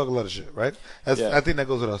Pounce talk a lot of shit, right? I think that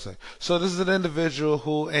goes without saying. So this is an individual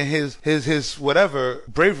who, in his whatever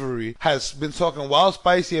bravery, has been talking wild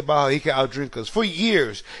spicy about how he can outdrink us for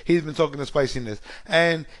years. He's been talking the spiciness,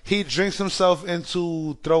 and he drinks himself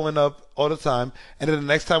into throwing up all the time, and then the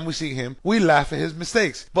next time we see him, we laugh at his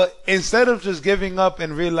mistakes. But instead of just giving up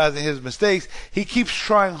and realizing his mistakes, he keeps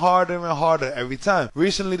trying harder and harder every time.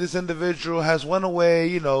 Recently, this individual has went away,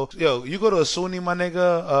 you go to a SUNY, my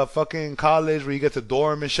nigga, fucking college where you get to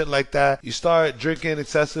dorm and shit like that. You start drinking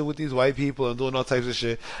excessive with these white people and doing all types of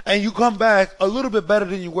shit, and you come back a little bit better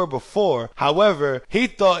than you were before. However, he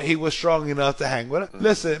thought he was strong enough to hang with it.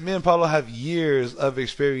 Listen, me and Pablo have years of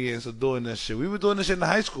experience of doing this shit. We were doing this shit in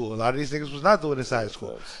high school. A lot of these niggas was not doing this in high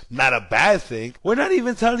school. Not a bad thing. We're not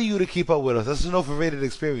even telling you to keep up with us. That's an overrated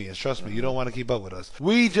experience. Trust me, you don't want to keep up with us.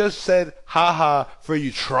 We just said, haha, for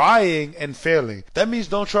you trying and failing. That means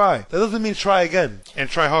don't try. That doesn't mean try again and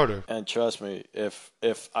try harder. And trust me, if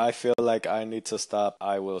I feel like I need to stop,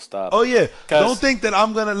 I will stop. Oh, yeah. Don't think that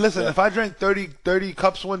I'm going to listen. Yeah. If I drank 30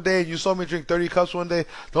 cups one day and you saw me drink 30 cups one day,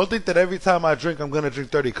 don't think that every time I drink, I'm going to drink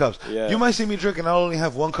 30 cups. Yeah. You might see me drinking, I only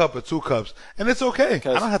have 1 cup or 2 cups. And it's okay.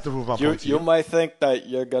 I don't have to prove my point to you. You might think that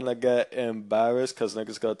you're going to get embarrassed because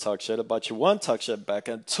niggas going to talk shit about you. 1, talk shit back.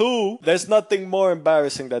 And 2, there's nothing more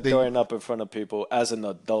embarrassing than throwing up in front of people as an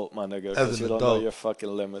adult, my nigga. Because you don't know your fucking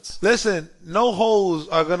limits. Listen, no hoes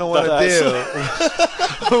are going to want to deal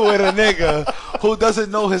with a nigga who doesn't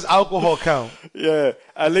know his alcohol count. Yeah.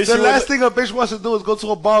 At least the last thing a bitch wants to do is go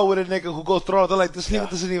to a bar with a nigga who goes through. They're like, this nigga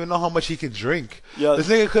doesn't even know how much he can drink. Yeah. This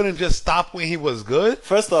nigga couldn't just stop when he was good.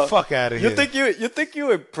 First off, fuck out of here. You think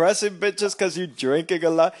you impressing bitches because you drinking a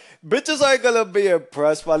lot? Bitches aren't gonna be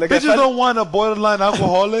impressed by bitches don't want a borderline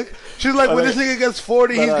alcoholic. She's like, when this nigga gets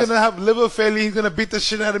 40, he's gonna have liver failure. He's gonna beat the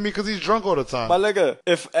shit out of me because he's drunk all the time. My nigga,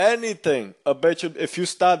 if anything, a bitch, if you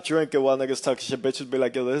stop drinking while niggas talking shit, bitches be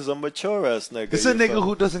like, yo, this is a mature ass nigga. It's a nigga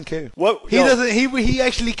who doesn't care. What he doesn't. He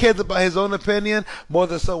actually cares about his own opinion more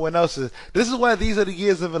than someone else's. This is why these are the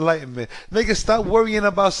years of enlightenment. Nigga, stop worrying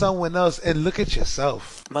about someone else and look at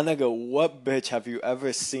yourself. My nigga, what bitch have you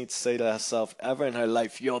ever seen say to herself ever in her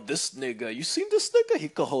life, yo, this nigga, you seen this nigga? He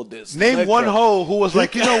could hold this. Name one hoe who was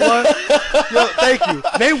like, you know what? Yo, thank you.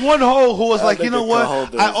 Name one hoe who was like, you know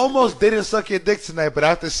what? I almost didn't suck your dick tonight, but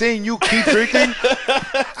after seeing you keep drinking,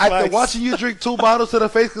 after watching you drink 2 bottles to the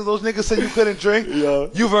face because those niggas said you couldn't drink,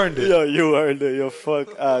 you've earned it. Yo, you earned it. Yo, fuck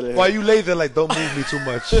out of here. Why you lay there like, don't move me too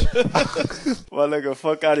much? Well, nigga,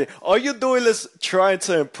 fuck out of here. All you doing is trying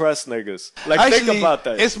to impress niggas. Like, actually, think about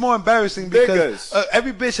that. It's more embarrassing because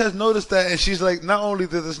every bitch has noticed that, and she's like, not only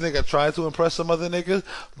did this nigga try to impress some other niggas,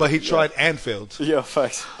 but he tried and failed. Yeah,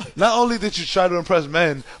 facts. Not only did you try to impress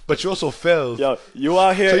men, but you also failed. Yo, you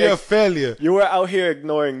out here. So you're a failure. You were out here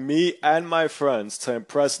ignoring me and my friends to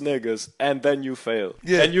impress niggas, and then you failed.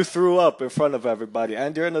 Yeah. And you threw up in front of everybody,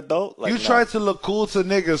 and you're an adult. Like, you tried to look cool to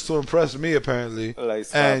niggas to impress me, apparently, like,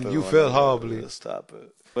 and you failed horribly. Stop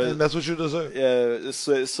it. But, and that's what you deserve. Yeah,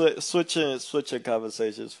 switching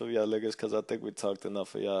conversations for y'all niggas because I think we talked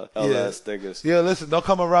enough of y'all ass niggas. Yeah, listen, don't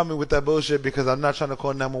come around me with that bullshit because I'm not trying to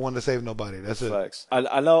call 911 to save nobody. That's it. Facts.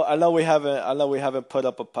 I know we haven't put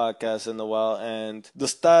up a podcast in a while, and the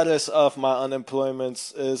status of my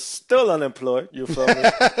unemployment is still unemployed. You feel me?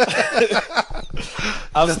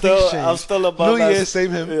 I'm still a bum. New Year,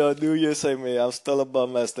 same him. Yeah, New Year, same me. I'm still a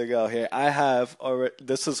bum ass nigga out here. I have already.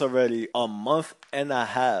 This is already a month and a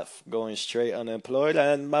half going straight unemployed,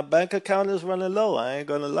 and my bank account is running low. I ain't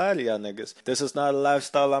gonna lie to y'all niggas. This is not a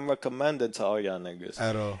lifestyle I'm recommending to all y'all niggas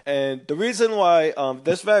at all. And the reason why,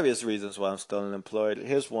 there's various reasons why I'm still unemployed.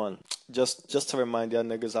 Here's one. Just to remind y'all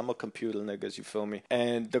niggas, I'm a computer niggas. You feel me?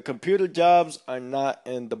 And the computer jobs are not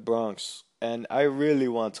in the Bronx. and I really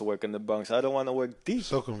want to work in the Bronx. I don't want to work deep.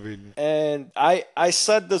 So convenient. And I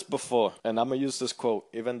said this before, and I'm gonna use this quote,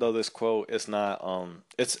 even though this quote is not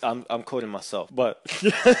I'm quoting myself, but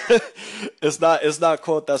it's not a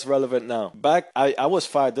quote that's relevant now. I was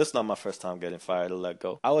fired. This is not my first time getting fired or let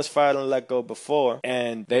go. I was fired and let go before,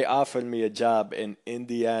 and they offered me a job in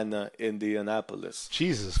Indianapolis.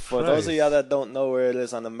 Jesus Christ. For those of y'all that don't know where it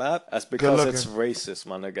is on the map, that's because it's racist,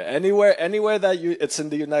 my nigga. Anywhere that it's in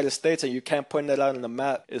the United States and you can't point it out on the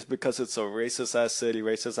map is because it's a racist ass city,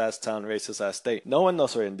 racist ass town, racist ass state. No one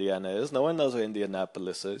knows where Indiana is. No one knows where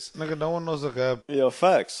Indianapolis is. Nigga, no one knows the gap. Yo,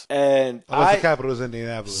 facts. And the capital is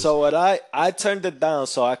Indianapolis. So what I turned it down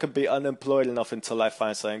so I could be unemployed enough until I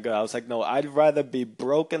find something good. I was like, no, I'd rather be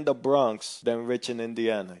broke in the Bronx than rich in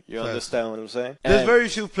Indiana. You understand what I'm saying? There's very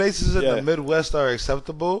few places in the Midwest are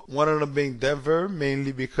acceptable. One of them being Denver,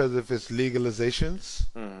 mainly because of its legalizations.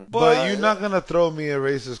 But you're not gonna throw me a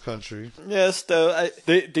racist country. Yeah, still,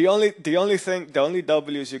 the only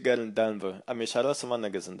W's you get in Denver. I mean, shout out to my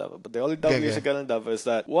niggas in Denver, but the only W's you get in Denver is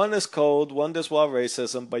that one is cold, one there's wild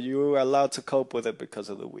racism, but you are allowed to cope with it because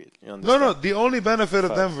of the weed. You understand? No. The only benefit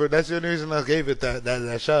of Denver, that's the only reason I gave it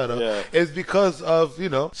that shout out, is because of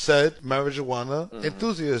said marijuana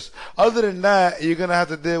enthusiasts. Other than that, you're gonna have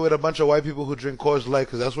to deal with a bunch of white people who drink Coors Light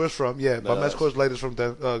because that's where it's from. Yeah, but Coors Light is from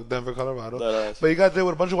Denver, Colorado. But you got to deal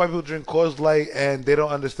with a bunch of white people who drink Coors Light and they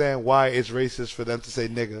don't understand why it's racist for them to say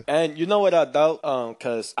nigga. And you know what I doubt?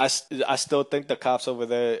 Because I still think the cops over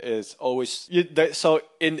there is always so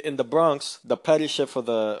in the Bronx, the petty shit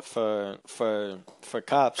for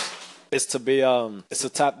cops is to be it's to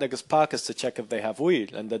tap niggas' pockets to check if they have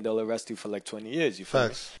weed, and then they'll arrest you for like 20 years. You feel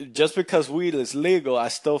me? Just because weed is legal, I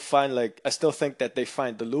still think that they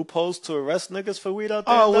find the loopholes to arrest niggas for weed out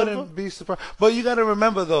there. Oh, I wouldn't be surprised. But you got to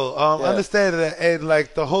remember though, understand that, and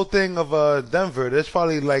like the whole thing of Denver, there's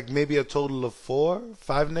probably like maybe a total of 4,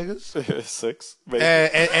 5 niggas, 6, maybe.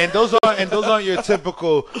 And those aren't your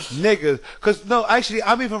typical niggas. Cause no, actually,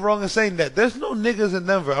 I'm even wrong in saying that. There's no niggas in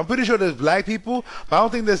Denver. I'm pretty sure there's black people, but I don't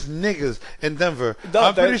think there's niggas in Denver.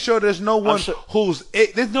 I'm pretty sure there's no one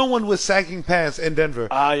there's no one with sagging pants in Denver.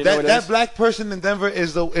 That black person in Denver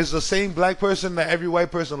is the same black person that every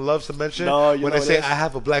white person loves to mention when they say I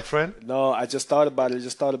have a black friend. No, I just thought about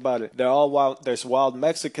it. They're all wild. There's wild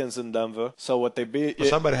Mexicans in Denver. So what they be? Well,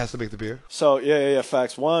 somebody has to make the beer. So yeah.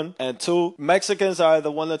 Facts. 1 and 2. Mexicans are either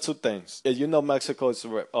one or two things. Mexico is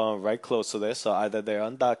right close to this, so either they're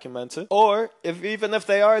undocumented, or even if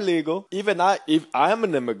they are legal, I'm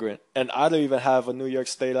an immigrant. And I don't even have a New York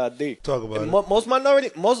State ID. Talk about it. Most minority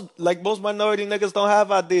niggas don't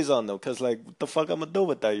have IDs on them. Cause like, what the fuck I'm gonna do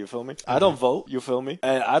with that? You feel me? I don't vote. You feel me?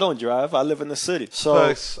 And I don't drive. I live in the city.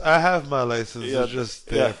 So I have my license. It's just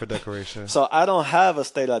there for decoration. So I don't have a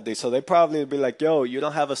state ID. So they probably be like, yo, you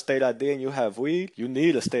don't have a state ID and you have weed. You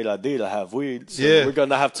need a state ID to have weed. So we're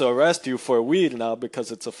gonna have to arrest you for weed now because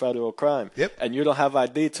it's a federal crime. Yep. And you don't have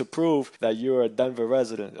ID to prove that you're a Denver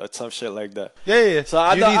resident or some shit like that. Yeah. So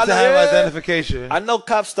I have identification. I know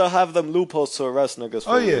cops still have them loopholes to arrest niggas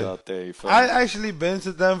for out there. I actually been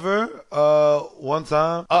to Denver one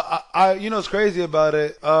time. It's crazy about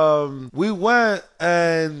it. We went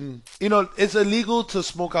and it's illegal to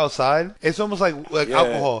smoke outside. It's almost like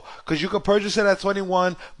alcohol because you can purchase it at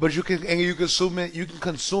 21, but you can consume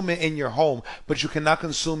it in your home, but you cannot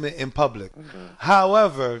consume it in public.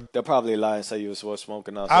 However, they'll probably lie and say you were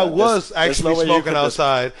smoking outside. I was actually smoking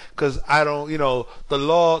outside because I don't.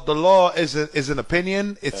 The law is an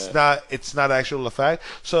opinion. It's not actual fact.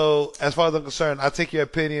 So as far as I'm concerned, I take your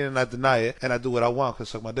opinion and I deny it, and I do what I want because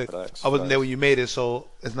suck my dick. I wasn't there when you made it, so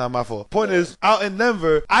it's not my fault. Point is, out in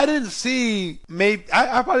Denver, I didn't see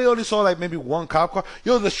I probably only saw like maybe one cop car.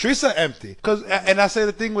 The streets are empty. And I say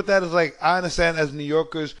the thing with that is like, I understand as New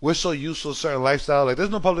Yorkers, we're so used to a certain lifestyle. Like, there's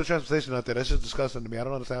no public transportation out there. That's just disgusting to me. I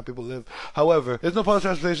don't understand how people live. However, there's no public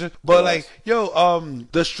transportation. But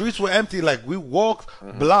the streets were empty. Like, we walked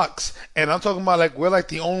blocks, and I'm talking about like we're like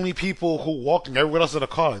the only people who walk, and everyone else in the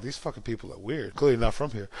car. Like, these fucking people are weird. Clearly not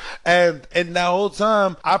from here. And that whole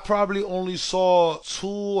time, I probably only saw 2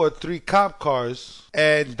 or 3 cop cars.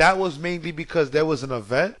 And that was mainly because there was an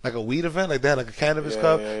event, like a weed event, like they had like a cannabis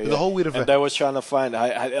cup. There's a whole weed event. And they was trying to find,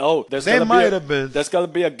 there's gonna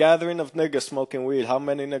be a gathering of niggas smoking weed. How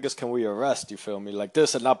many niggas can we arrest? You feel me? Like,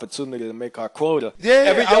 this is an opportunity to make our quota.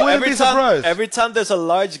 I wouldn't be surprised. Every time there's a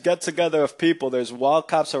large get together of people, there's wild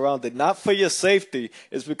cops around it. Not for your safety,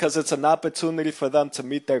 it's because it's an opportunity for them to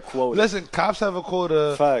meet their quota. Listen, cops have a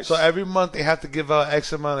quota. Facts. So every month they have to give out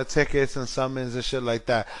X amount of tickets and summons and shit like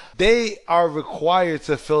that. They are required required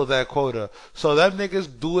to fill that quota. So them niggas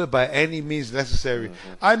do it by any means necessary.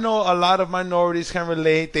 I know a lot of minorities can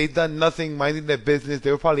relate. They done nothing, minding their business.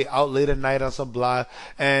 They were probably out late at night on some block,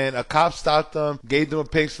 and a cop stopped them, gave them a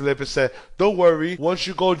pink slip, and said, "Don't worry. Once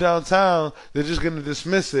you go downtown, they're just gonna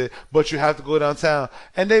dismiss it, but you have to go downtown."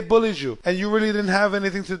 And they bullied you, and you really didn't have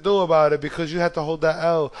anything to do about it because you had to hold that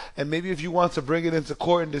L. And maybe if you want to bring it into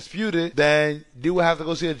court and dispute it, then you would have to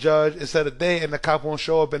go see a judge instead of they, and the cop won't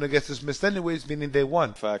show up and it gets dismissed anyways, meaning they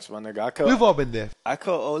won. Facts, my nigga. We've all been there. I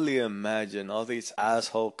could only imagine all these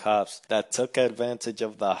asshole cops that took advantage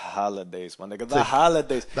of the holidays, my nigga. The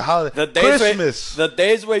holidays. The days Christmas. The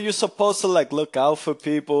days where you're supposed to like look out for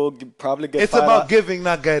people, probably get It's about giving,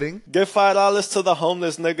 not getting. Get $5 to the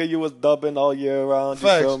homeless nigga you was dubbing all year round. You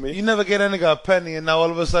Facts. feel me? You never get a nigga a penny, and now all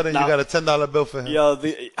of a sudden you got a $10 bill for him. Yo,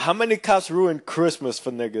 how many cops ruined Christmas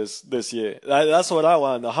for niggas this year? That's what I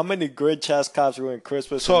want to know. How many grid ass cops ruined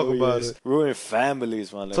Christmas? Talk about it. Ruined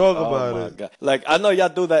families, man. Talk about it. God. Like I know y'all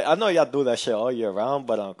do that. I know y'all do that shit all year round,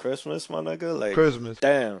 but on Christmas, my nigga, like Christmas.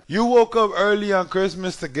 Damn. You woke up early on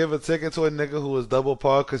Christmas to give a ticket to a nigga who was double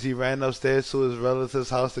parked because he ran upstairs to his relative's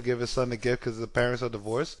house to give his son a gift because the parents are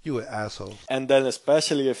divorced. You an asshole. And then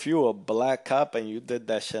especially if you a black cop and you did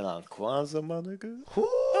that shit on Kwanzaa, my nigga.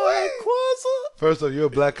 Kwanzaa. First off, you're a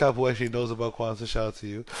black cop who actually knows about Kwanzaa. Shout out to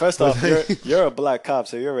you. First off, you're a black cop,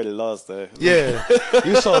 so you already lost there. Yeah,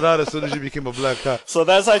 you sold out as soon as you became a black cop. So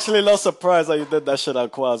that's actually no surprise that you did that shit on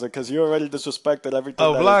Kwanzaa, because you already disrespected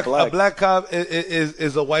everything that is black. A black cop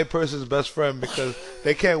is a white person's best friend because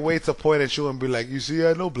they can't wait to point at you and be like, "You see,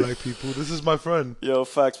 I know black people. This is my friend." Yo,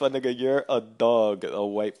 facts, my nigga. You're a dog, a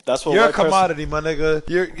white. That's what you're a commodity, my nigga.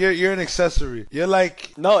 You're an accessory. You're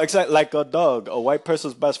like no, exactly like a dog. A white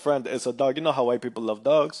person's best friend is a dog. You know how white people love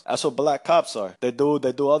dogs. That's what black cops are. They do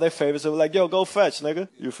all their favors. They're like, yo, go fetch, nigga.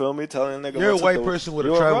 You feel me? Telling a nigga. You're a white person with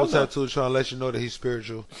a tribal tattoo trying to let you know that he's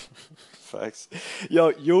spiritual. Facts.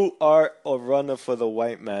 Yo, you are a runner for the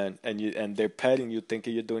white man, and they're petting you,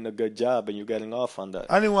 thinking you're doing a good job, and you're getting off on that.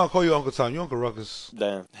 I didn't want to call you Uncle Tom. You Uncle Ruckus.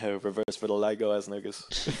 Damn, reverse for the Ligo ass niggas.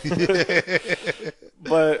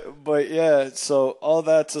 But yeah. So all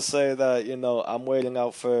that to say that I'm waiting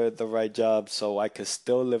out for the right job so I could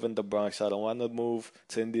still live in the Bronx. I don't want to move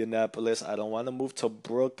to Indianapolis. I don't want to move to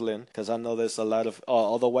Brooklyn because I know there's a lot of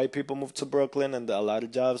all the white people move to Brooklyn and a lot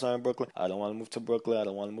of jobs are in Brooklyn. I don't want to move to Brooklyn. I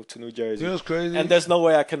don't want to move to New Jersey. You know what's crazy? And there's no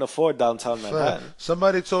way I can afford downtown Manhattan.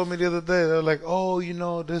 Somebody told me the other day, they're like, oh,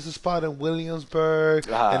 there's a spot in Williamsburg,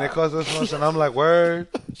 and it costs this much. And I'm like, word?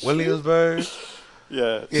 Williamsburg?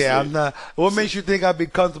 Yeah, I'm not. What makes you think I'd be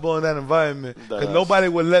comfortable in that environment? Because nobody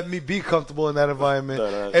would let me be comfortable in that environment.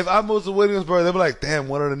 If I moved to Williamsburg, they'd be like, "Damn,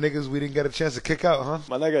 one of the niggas we didn't get a chance to kick out, huh?"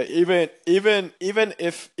 My nigga, even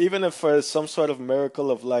if for some sort of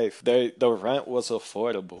miracle of life, the rent was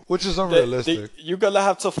affordable, which is unrealistic. You're gonna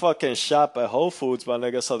have to fucking shop at Whole Foods, my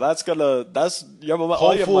nigga. So that's Whole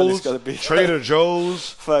all your Foods, money's gonna be Trader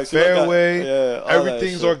Joe's, Fairway.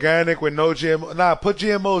 Everything's organic with no GMO. Nah, put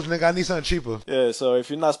GMOs, nigga. I need something cheaper. Yeah. So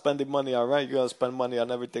if you're not spending money on rent, you're going to spend money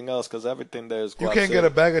on everything else because everything there is You can't get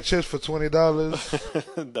a bag of chips for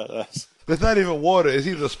 $20. It's not even water. It's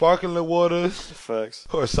either sparkling waters Facts.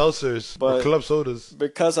 or seltzers or club sodas.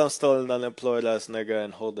 Because I'm still an unemployed ass nigga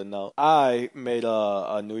and holding out, I made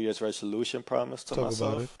a New Year's resolution promise to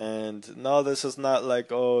myself. And no, this is not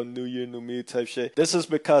like, oh, New Year, new me type shit. This is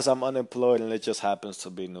because I'm unemployed and it just happens to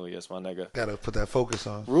be New Year's, my nigga. Gotta put that focus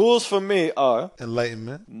on. Rules for me are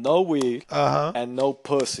enlightenment, no weed, and no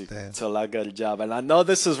pussy till I get a job. And I know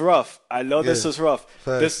this is rough. This is rough.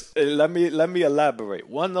 Facts. Let me elaborate.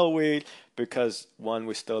 One, no weed. Because, one,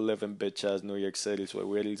 we still live in bitch-ass New York City where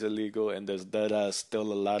weed is illegal, and there's dead-ass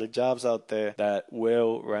still a lot of jobs out there that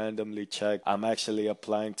will randomly check. I'm actually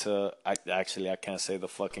applying to... I can't say the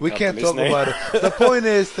fucking We can't company's talk name. about it. The point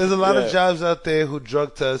is, there's a lot of jobs out there who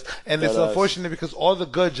drug test, and it's unfortunate because all the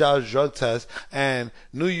good jobs drug test, and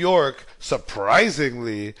New York,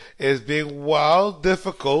 surprisingly, is being wild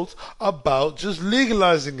difficult about just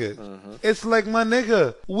legalizing it. Mm-hmm. It's like, my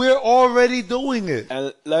nigga, we're already doing it.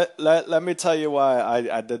 And let me tell you why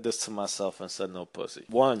I did this to myself and said no pussy.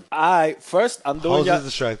 One, I'm doing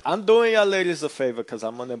y'all ladies a favor because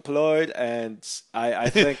I'm unemployed and I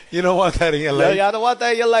think you don't want that in your life. Y'all don't want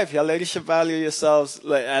that in your life. Y'all ladies should value yourselves.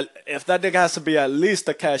 Like, if that nigga has to be at least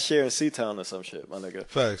a cashier in C-Town or some shit, my nigga.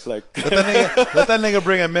 Facts. Like, let that nigga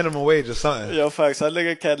bring a minimum wage or something. Yo, facts. That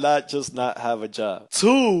nigga cannot just not have a job.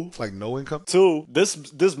 Two, like no income. Two, this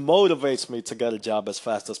motivates me to get a job as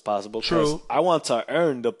fast as possible. True. I want to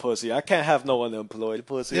earn the pussy. I can't have no unemployed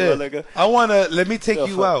pussy, Yeah. nigga. Let me take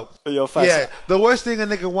you out. Yeah, the worst thing a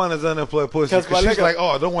nigga want is unemployed pussy. Because she's like,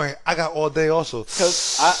 oh, don't worry, I got all day also.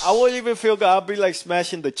 Because I won't even feel good. I'll be like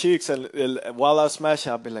smashing the cheeks, and while I'm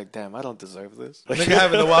smashing, I'll be like, damn, I don't deserve this. Nigga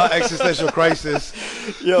having a wild existential crisis.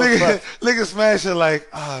 Yo, nigga smashing like,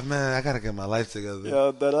 oh man, I gotta get my life together.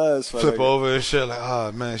 Yo, that ass. Flip over and shit like,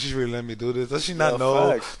 oh man, she's really letting me do this. Does she not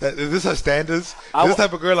know that is this her standards? This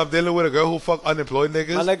type of girl I'm dealing with, a girl who fuck unemployed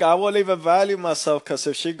niggas. My nigga, I won't even value myself, because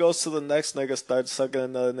if she goes to the next nigga, starts sucking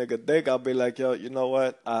another nigga dick, I'll be like, yo, you know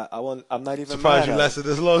what? I'm not even surprised mad you lasted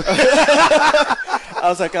this long. I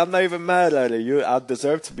was like, I'm not even mad at it. I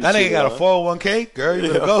deserve to be cheated on. That nigga got a 401k? Girl,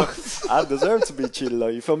 you better go. I deserve to be cheated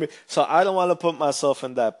on. You feel me? So I don't want to put myself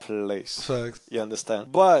in that place. Facts. You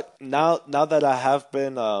understand? But now that I have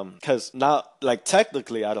been, because now, like,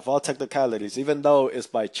 technically, out of all technicalities, even though it's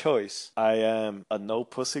by choice, I am a no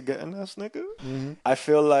pussy getting ass nigga. Mm-hmm. I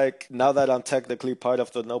feel like now that I'm technically part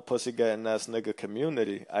of the no pussy getting ass nigga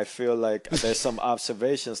community, I feel like there's some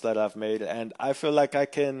observations that I've made, and I feel like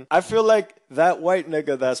that white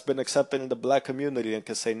nigga that's been accepted in the black community and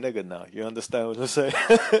can say nigga now. You understand what I'm saying?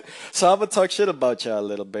 So I'm gonna talk shit about y'all a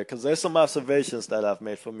little bit, because there's some observations that I've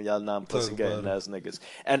made from y'all non-pussy getting ass niggas.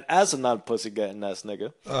 And as a non-pussy getting ass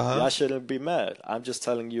nigga, y'all shouldn't be mad. I'm just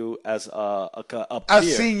telling you as a peer. I've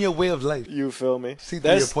seen your way of life. You feel me? See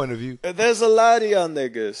through your point of view. There's a lot of y'all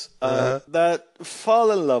niggas that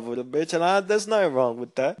fall in love with a bitch, and there's nothing wrong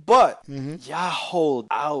with that. But y'all hold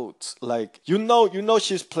out. Like, you know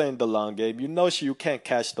she's playing the long game. You know you can't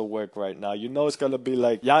catch the work right now. You know it's gonna be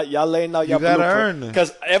like y'all laying out your blueprint. You gotta earn.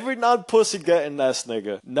 Because every non-pussy getting ass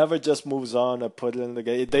nigga never just moves on and put it in the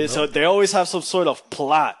game. So they always have some sort of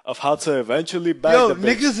plot of how to eventually bag the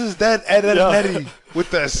bitch. Niggas is that Ed Eddie with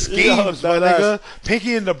the schemes, my nigga.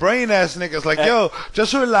 Pinky in the brain ass niggas. Like,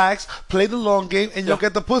 just relax, play the long game, and you'll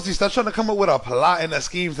get the pussy. Stop trying to come up with a plot and a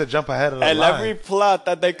scheme to jump ahead of the line. And every plot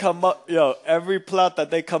that they come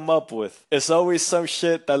up with, it's always some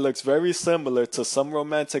shit that looks very similar to some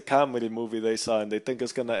romantic comedy movie they saw, and they think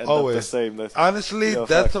it's gonna end up the same. Honestly,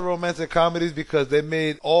 that's the romantic comedies, because they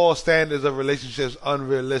made all standards of relationships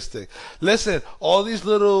unrealistic. Listen, all these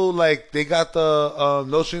little, like, they got the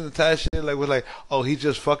no strings attached shit, like, with like, oh, he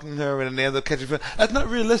just fucking her and then they end up catching film. That's not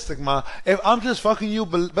realistic, man. If I'm just fucking you,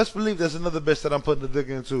 best believe there's another bitch that I'm putting the dick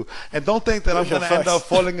into, and don't think that I'm gonna end up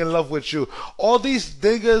falling in love with you. All these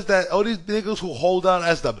niggas who hold on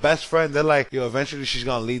as the best friend, they're like, yo, eventually she's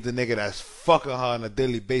gonna leave the nigga that's fucking her on a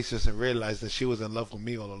daily basis and realize that she was in love with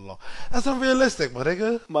me all along. That's unrealistic, my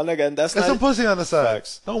nigga. And that's some pussy on the side.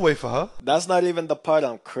 Facts. Don't wait for her. That's not even the part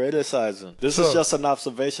I'm criticizing. This is just an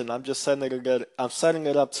observation. I'm just setting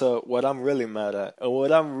it up to what I'm really mad at. And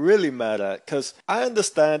what I'm really mad at, because I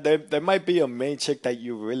understand there might be a main chick that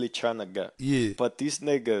you really trying to get. Yeah. But these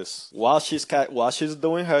niggas, while she's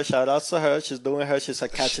doing her, shout out to her, she's doing her, she's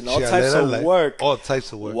catching all types of work. All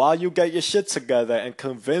types of work. While you get your shit together and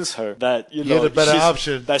convince her that you're the better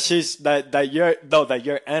option. That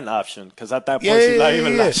you're an option. Because at that point she's not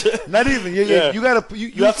even an option. Not even. You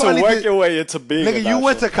have to work your way into being an option. You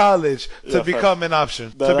went to college to become an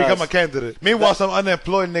option, to become a candidate. Meanwhile, some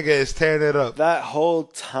unemployed nigga is tearing it up. That whole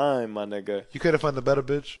time, my nigga. You could have found a better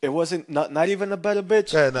bitch. It wasn't not even a better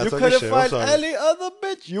bitch. Yeah, you could have found any other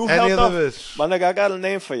bitch. You held up. Bitch. My nigga, I got a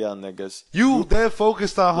name for y'all niggas. You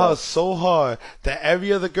focused on her so hard that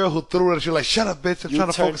every other girl who threw it, you're like, shut up, bitch. I'm trying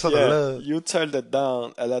to focus on the love. You turned it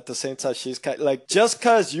down, and at the same time, she's like, just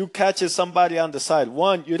because you catching somebody on the side,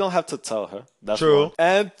 one, you don't have to tell her. That's true. One.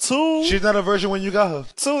 And two, she's not a virgin when you got her.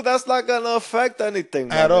 Two, that's not gonna affect anything,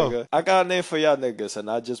 my nigga. I got a name for y'all niggas,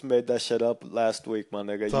 and I just made that shit up last week, my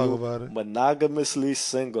nigga. Talk about it. Monogamously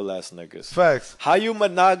single ass niggas. Facts. How you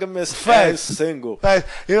monogamous and single? Facts.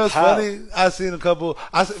 You know what's funny? I've seen a couple.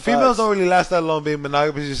 Females don't really last that long being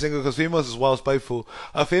monogamously single, because females is wild spiteful.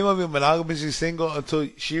 A female being monogamously single until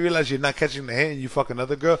she realizes you're not catching the hint and you fuck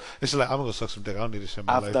another girl, and she's like, I'm gonna suck some dick. I don't need this shit in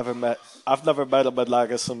my life. I've never met a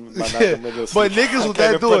monogamous. But niggas would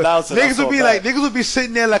that do it. Niggas would be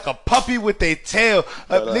sitting there like a puppy with their tail.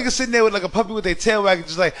 Niggas sitting there with like a puppy with their tail wagging,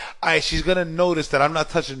 just like, alright, she's gonna notice that I'm not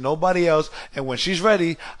touching nobody else, and when she's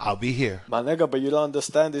ready, I'll be here. My nigga, but you don't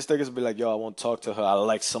understand. These niggas be like, yo, I won't talk to her. I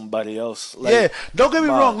like somebody else. Like, don't get me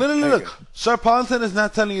wrong. Look. Sir Ponton is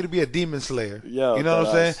not telling you to be a demon slayer. Yo, you know what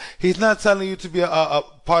I'm saying? He's not telling you to be a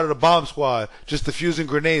part of the bomb squad, just defusing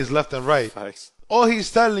grenades left and right. Facts. All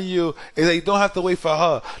he's telling you is that you don't have to wait for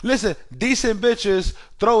her. Listen, decent bitches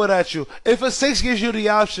throw it at you. If a 6 gives you the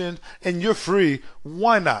option and you're free,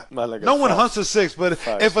 why not? No one hunts a 6, but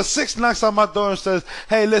if a 6 knocks on my door and says,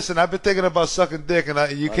 hey, listen, I've been thinking about sucking dick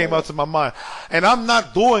and you came out to my mind, and I'm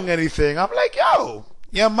not doing anything, I'm like, yo,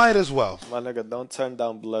 Yeah, might as well. My nigga, don't turn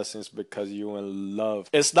down blessings because you in love.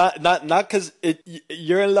 It's not because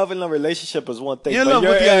you're in love in a relationship is one thing, You're in but love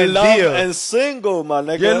you're with the in love idea. and single, my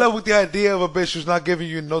nigga. You're in love with the idea of a bitch who's not giving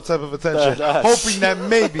you no type of attention, hoping that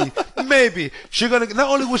maybe she's gonna. Not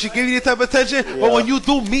only will she give you the type of attention, but when you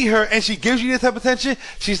do meet her and she gives you the type of attention,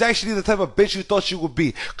 she's actually the type of bitch you thought she would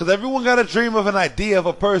be. Because everyone got a dream of an idea of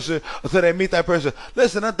a person until they meet that person.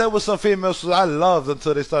 Listen, I dealt with some females who I loved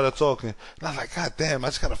until they started talking. And I was like, God damn, I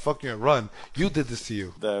just gotta fuck you and run. You did this to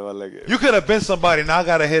you. Damn, I like it. You could have been somebody. Now I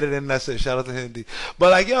gotta hit it and that's it. Shout out to Hindi.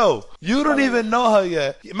 But like, yo, you don't even know her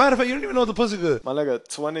yet. Matter of fact, you don't even know the pussy good. My nigga,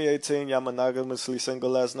 2018, y'all monogamously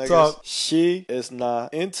single ass niggas. Talk. She is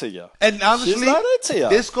not into ya. And honestly, she's not into ya.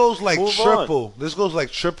 This goes like Move triple. on. This goes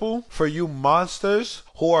like triple for you monsters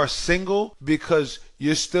who are single because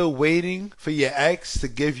you're still waiting for your ex to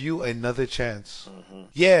give you another chance.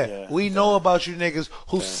 Yeah, we know about you niggas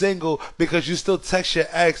who's single because you still text your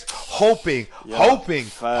ex hoping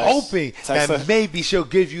that maybe she'll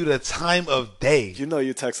give you the time of day. You know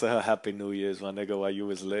you texted her Happy New Year's, my nigga, while you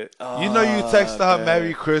was lit. You know you texted her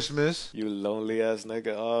Merry Christmas. You lonely ass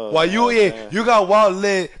nigga. Oh, while you got wild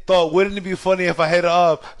lit, thought wouldn't it be funny if I hit her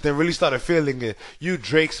up, then really started feeling it. You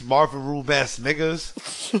Drake's Marvin Rube ass niggas.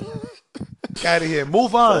 Get out of here.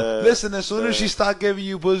 Move on. Listen, as soon as she start giving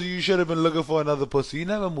you pussy, you should have been looking for another pussy. You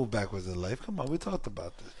never move backwards in life. Come on, we talked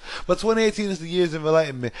about this. But 2018 is the years of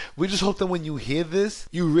enlightenment. We just hope that when you hear this,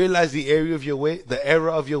 you realize the error of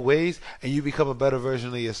your ways, and you become a better version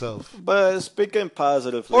of yourself. But speaking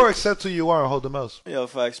positively, or accept who you are and hold them else. Yeah,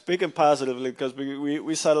 fact. Speaking positively, because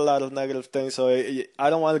we said a lot of negative things, so I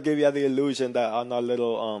don't want to give you the illusion that on our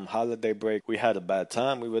little holiday break we had a bad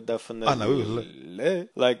time. We were definitely we was lit.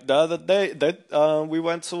 Like the other day, we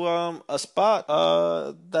went to a spot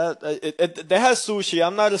that they had sushi.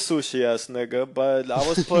 I'm not a sushi ass nigga, but I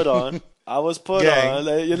was put on.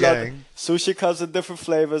 You know, sushi comes in different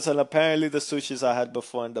flavors, and apparently the sushis I had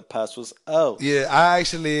before in the past was out. Yeah, I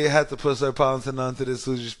actually had to put Sir Palanton onto the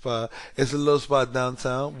sushi spot. It's a little spot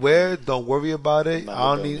downtown. Where? Don't worry about it.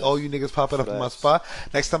 I don't need all you niggas popping up in my spot.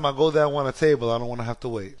 Next time I go there, I want a table. I don't want to have to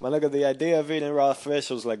wait. My nigga, the idea of eating raw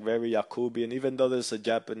fish was like very Yakubian, even though there's a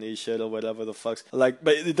Japanese shit or whatever the fuck's. Like,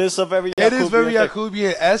 but there's a very Yakubian. It is very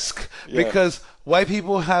Yakubian-esque because white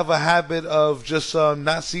people have a habit of just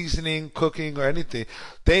not seasoning, cooking, or anything.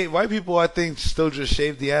 White people, I think, still just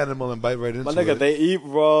shave the animal and bite right into it. My nigga, they eat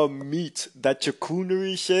raw meat. That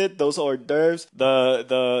charcuterie shit, those hors d'oeuvres,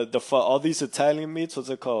 for all these Italian meats, what's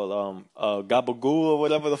it called? Gabagool or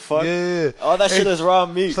whatever the fuck. Yeah. All that shit is raw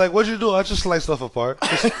meat. It's like, what'd you do? I just sliced off a part.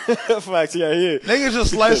 Facts, yeah, here. Niggas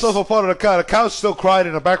just sliced off a part of the cow. The cow still cried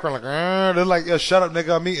in the background, like, they're like, yo, shut up,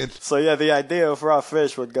 nigga, I'm eating. So yeah, the idea of raw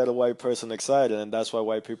fish would get a white person excited, and that's why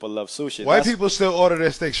white people love sushi. White people still order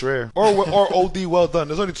their steaks rare or OD well done.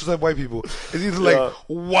 There's only two types of white people. It's either like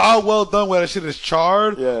well done where that shit is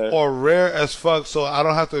charred or rare as fuck, so I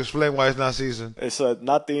don't have to explain why it's not seasoned. It's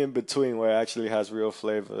not the in between where it actually has real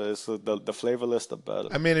flavor. It's the flavorless the better.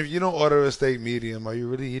 I mean, if you don't order a steak medium, are you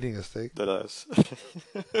really eating a steak? That is.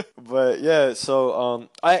 But yeah, so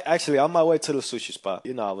I actually on my way to the sushi spot,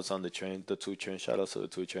 you know, I was on the train, the 2 train. Shout out to the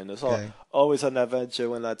 2 train. It's always an adventure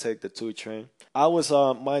when I take the 2 train. I was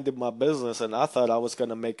minding my business, and I thought I was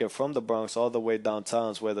gonna make it from the Bronx all the way downtown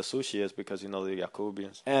where the sushi is, because you know the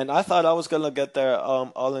Yakubians. And I thought I was gonna get there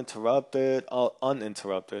uninterrupted,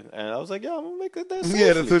 and I was like, yeah, I'm gonna make it there safely.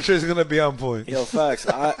 Yeah, the 2 train's gonna be on point. Yo, facts.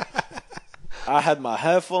 I had my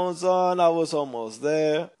headphones on. I was almost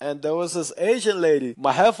there, and there was this Asian lady.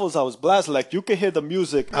 My headphones, I was blasting. Like, you could hear the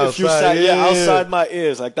music outside, if you sat outside my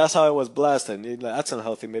ears. Like, that's how I was blasting. Like, that's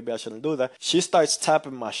unhealthy. Maybe I shouldn't do that. She starts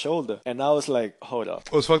tapping my shoulder, and I was like, hold up.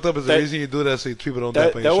 What's fucked up is the reason you do that so people don't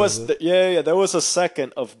tap on your shoulder. There was a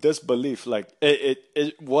second of disbelief. Like,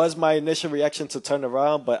 it was my initial reaction to turn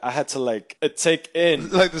around, but I had to, like, take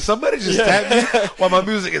in. Like, did somebody just tap me while my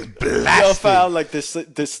music is blasting? Yo, fam, like this,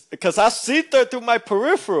 because I see through my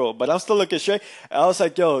peripheral, but I'm still looking straight. And I was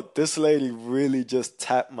like, yo, this lady really just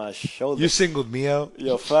tapped my shoulder. You singled me out.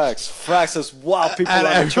 Yo, facts is wild. People and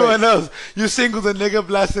on everyone else. You singled a nigga,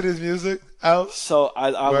 blasted his music out. So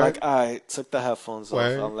I'm like, I took the headphones off.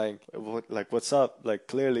 I'm like, what's up? Like,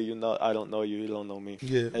 clearly, you know, I don't know you. You don't know me.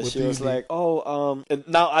 Yeah. And she was like, and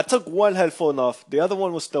now I took one headphone off. The other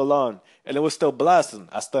one was still on. and it was still blasting.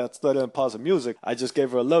 I still didn't pause the music. I just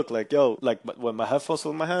gave her a look like, yo, like when my headphones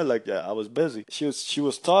were in my hand, like, yeah, I was busy. She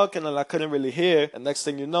was talking and I couldn't really hear. And next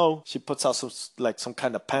thing you know, she puts out some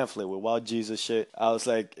kind of pamphlet with wild Jesus shit. I was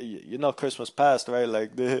like, you know, Christmas passed, right?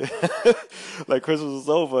 Like like Christmas was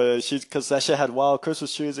over. Cause that shit had wild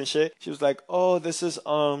Christmas trees and shit. She was like, oh, this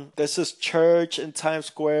is church in Times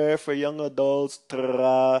Square for young adults.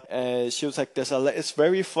 And she was like, it's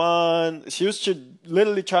very fun. She was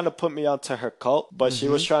literally trying to put me onto her cult, but she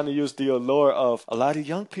was trying to use the allure of a lot of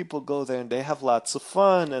young people go there and they have lots of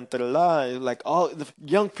fun and like all the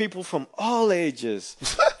young people from all ages.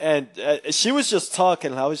 And she was just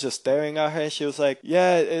talking and I was just staring at her. She was like,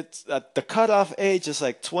 yeah, it's the cutoff age is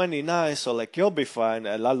like 29, so like you'll be fine.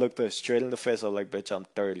 And I looked her straight in the face. I was like, bitch, I'm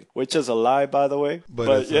 30, which is a lie, by the way.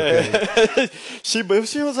 But yeah, okay. she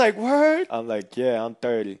was like, word? I'm like, yeah, I'm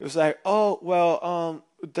 30. It was like, oh, well,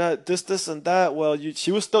 this and that. Well,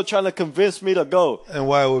 she was still trying to convince me to go. And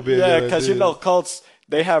why would be? Yeah, because you know cults,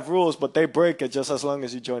 they have rules, but they break it just as long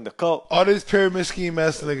as you join the cult. All these pyramid scheme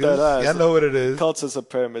ass niggas. Y'all know what it is. Cults is a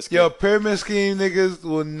pyramid scheme. Yo, pyramid scheme niggas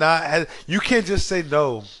will not have. You can't just say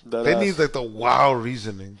no. They need like the wild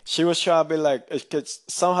reasoning. She was trying to be like, cause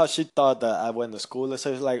somehow she thought that I went to school. And so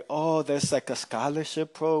she was like, oh, there's like a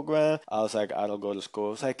scholarship program. I was like, I don't go to school. I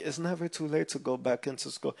was like, it's never too late to go back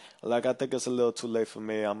into school. Like, I think it's a little too late for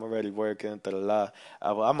me. I'm already working.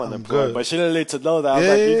 I'm unemployed. But she didn't need to know that. I was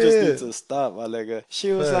like, you just need to stop, my nigga.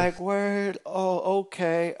 She was like, word, oh,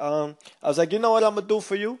 okay. I was like, you know what I'm going to do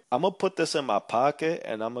for you? I'm going to put this in my pocket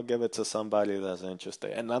and I'm going to give it to somebody that's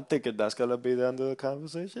interested. And I'm thinking that's going to be the end of the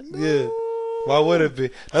conversation. No. Yeah. Why would it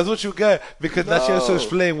be? That's what you got. Because now she has to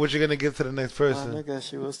explain what you're going to give to the next person.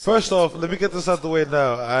 First off, let me get this out the way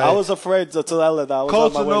now. I was afraid to tell her that I was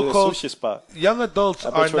on my way to the sushi spot. Young adults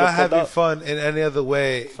are not having fun in any other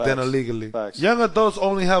way than illegally. Young adults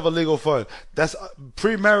only have illegal fun. That's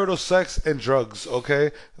premarital sex and drugs,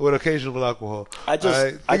 okay? With occasional alcohol.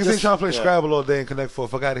 Niggas ain't trying to play Scrabble all day and Connect Four.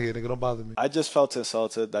 Fuck out of here, nigga. Don't bother me. I just felt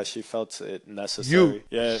insulted that she felt it necessary. You.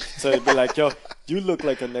 Yeah. So it'd be like, yo, you look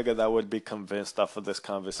like a nigga that would be convinced off of this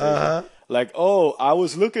conversation. Like, oh, I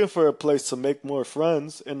was looking for a place to make more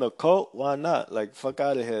friends in the cult. Why not? Like, fuck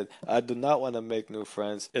out of here. I do not want to make new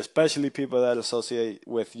friends, especially people that associate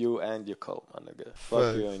with you and your cult, my nigga.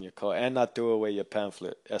 Fuck you and your cult. And I threw away your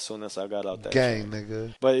pamphlet as soon as I got out there. Gang,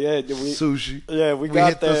 nigga. But yeah, sushi. Yeah, we got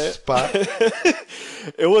hit there. The spot.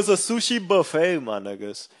 It was a sushi buffet, my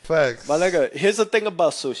niggas. Facts. My nigga, here's the thing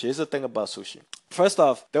about sushi. First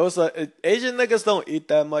off, Asian niggas don't eat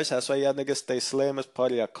that much. That's why y'all niggas stay slim as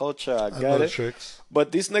part of your culture. I get it. Tricks.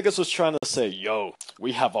 But these niggas was trying to say, yo,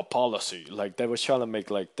 we have a policy. Like, they was trying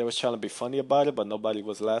to be funny about it, but nobody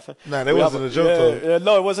was laughing. Nah, that wasn't a joke, though. Yeah,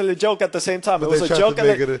 no, it wasn't a joke at the same time. But it was a joke.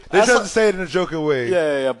 They tried to say it in a joking way.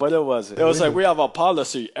 Yeah, but it wasn't. It was like, we have a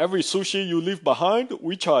policy. Every sushi you leave behind,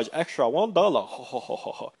 we charge extra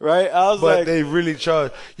 $1. Right? I was but they really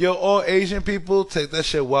charge. Yo, all Asian people take that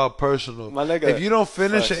shit wild personal. My nigga, if you don't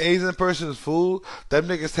finish an Asian person's food, them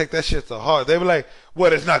niggas take that shit to heart. They be like,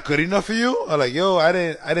 what, it's not good enough for you? I'm like, yo, I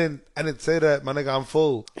didn't say that, my nigga. I'm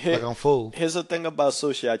full. I'm full. Here's the thing about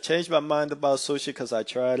sushi. I changed my mind about sushi because I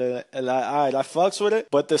tried it and I fucks with it,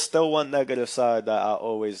 but there's still one negative side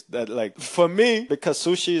that like for me, because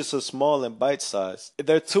sushi is so small and bite size,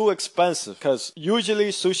 they're too expensive because usually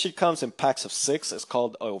sushi comes in packs of 6. It's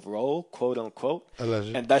called a roll, quote unquote.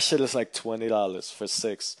 Allegedly. And that shit is like $20 for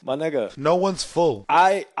 6. My nigga. No one's full.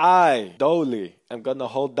 I Dolly, I'm gonna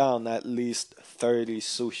hold down at least 30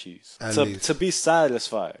 sushis to be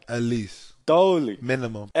satisfied. At least. Totally.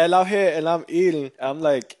 Minimum. And out here, and I'm eating. I'm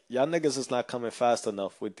like, y'all niggas is not coming fast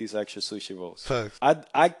enough with these extra sushi rolls. Facts.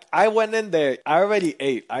 I went in there. I already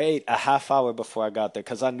ate. I ate a half hour before I got there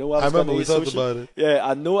because I knew I was going to eat sushi. I remember we talked about it. Yeah,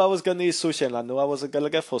 I knew I was going to eat sushi and I knew I wasn't going to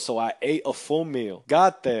get full. So I ate a full meal.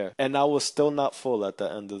 Got there and I was still not full at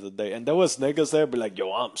the end of the day. And there was niggas there be like,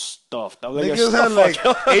 yo, I'm stuffed. I'm like, niggas had like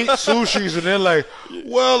 8 sushis and they're like,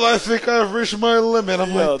 well, I think I've reached my limit.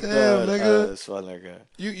 I'm like, damn, nigga. That's fun, nigga.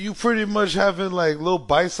 You pretty much having like little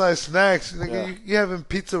bite-sized snacks. Nigga, you having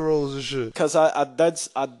pizza rolls and shit. Cause I dead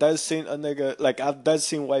seen a nigga, like I've dead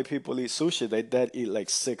seen white people eat sushi. They dead eat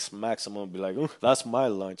like 6 maximum. Be like, that's my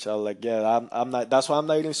lunch. I was like, yeah, I'm not. That's why I'm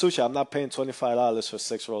not eating sushi. I'm not paying $25 for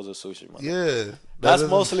 6 rolls of sushi, man. Yeah. That's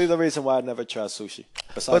mostly the reason why I never tried sushi.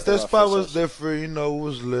 But this spot was different, it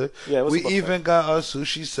was lit. Yeah, it was we even got our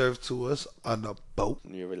sushi served to us on a boat.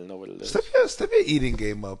 You really know what it is. Step your eating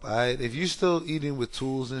game up, alright? If you still eating with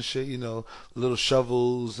tools and shit, little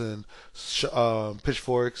shovels and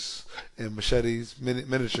pitchforks and machetes,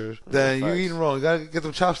 miniatures, then you eating wrong. You gotta get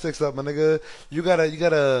them chopsticks up, my nigga. You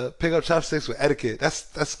gotta pick up chopsticks with etiquette.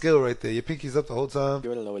 That's skill right there. Your pinky's up the whole time.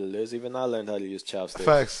 You don't know what it is. Even I learned how to use chopsticks.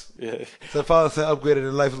 Facts. Yeah. So father said upgraded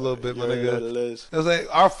in life a little bit, my nigga. What it is. It was like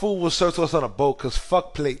our food was served to us on a boat, cause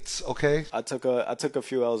fuck plates, okay? I took a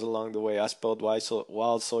few L's along the way. I spilled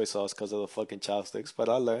wild soy sauce because of the fucking chopsticks, but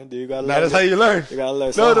I learned. You gotta learn. That's how you learn. You gotta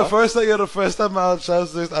learn. No, the first time I had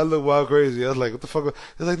chopsticks, I looked wild crazy. I was like, what the fuck?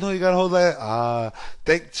 It's like, no, you gotta hold that.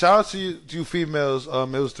 Shout out to you females. It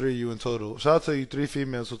was 3 of you in total. Shout out to you 3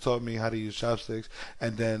 females who taught me how to use chopsticks,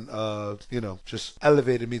 and then just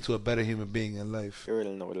elevated me to a better human being in life. You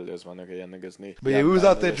really know what it is, my nigga. Yeah, niggas need. But we was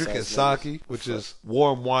out there drinking sake, which is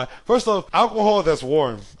warm wine. First off, alcohol that's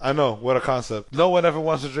warm. I know, what a concept. No one ever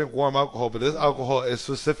wants to drink warm alcohol, but this alcohol is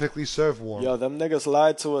specifically served warm. Yo, them niggas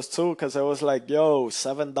lied to us too, because it was like, yo,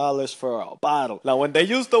 $7 for a bottle. Now, when they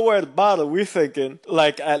use the word bottle, we thinking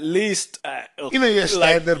like at least your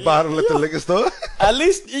standard bottle at the liquor store. At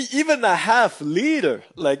least even a half liter,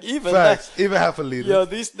 like even Facts, even half a liter. Yo,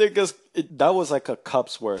 these niggas. That was like a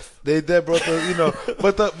cup's worth. They brought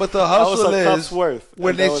but the hustle is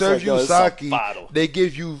when they serve you sake, they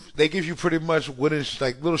give you pretty much wooden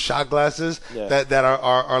like little shot glasses that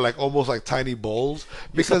are like almost like tiny bowls,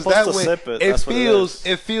 because that way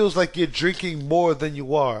it feels like you're drinking more than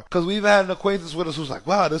you are. Because we've had an acquaintance with us who's like,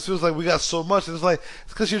 wow, this feels like we got so much. And it's like,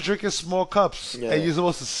 it's because you're drinking small cups and you're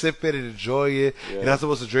supposed to sip it and enjoy it. You're not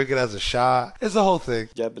supposed to drink it as a shot. It's the whole thing.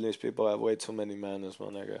 Japanese people have way too many manners, my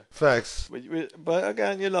nigga. Facts. But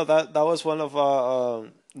again, that was one of our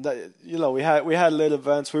we had little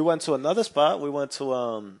events. We went to another spot. We went to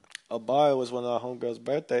a bar. It was one of our homegirls'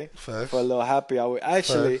 birthday. Facts. For a little happy hour.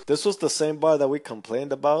 Actually, this was the same bar that we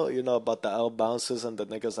complained about. About the L bouncers and the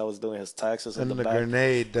niggas that was doing his taxes and the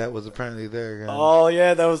grenade that was apparently there again. Oh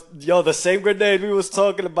yeah, that was the same grenade we was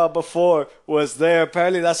talking about before was there.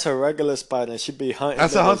 Apparently that's her regular spot, and she be hunting.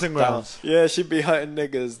 That's a hunting ground. Yeah, she be hunting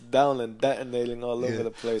niggas down and detonating all over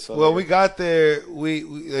the place. Well, we got there.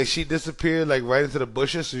 She disappeared like right into the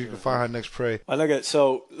bushes, so you can find her next prey. I nigga,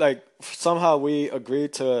 so like. Somehow we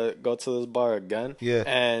agreed to go to this bar again. Yeah.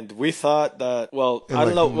 And we thought that, I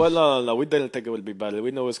don't know. Well, no. We didn't think it would be better. We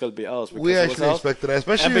knew it was going to be else. We actually expected that,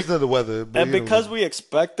 especially because of the weather. And because we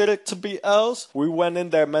expected it to be else, we went in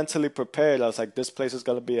there mentally prepared. I was like, this place is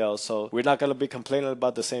going to be else, so we're not going to be complaining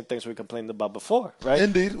about the same things we complained about before, right?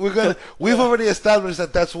 Indeed. We've already established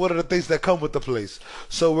that that's one of the things that come with the place.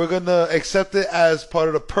 So we're going to accept it as part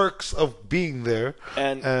of the perks of being there.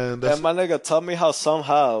 And my nigga, tell me how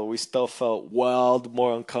somehow we still felt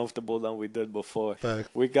more uncomfortable than we did before. Fact.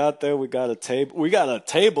 We got there, we got a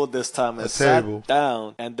table this time and sat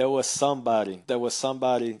down, and there was somebody there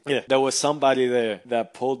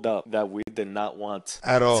that pulled up that we did not want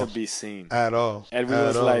to be seen at all. And we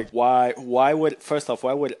was like, why would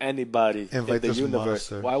anybody in the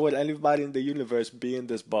universe why would anybody in the universe be in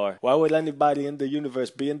this bar? Why would anybody in the universe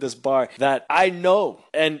be in this bar that I know?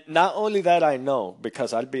 And not only that I know,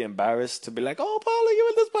 because I'd be embarrassed to be like, oh, Paulo, you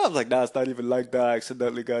in this bar? I was like, nah, it's not even like that. I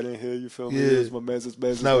accidentally got in here, you feel me? It's my man's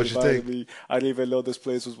not what you think. Me. I didn't even know this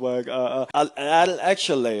place was whack. Add an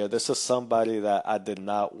extra layer. This is somebody that I did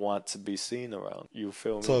not want to be seen around. You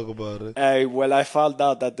feel me? Talk about it. Hey, when I found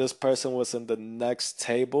out that this person was in the next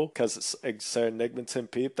table, because Sir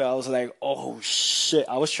Nigmanton peeped, I was like, oh shit.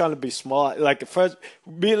 I was trying to be smart. Like, at first,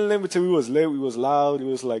 being limited, we was lit, we was loud, we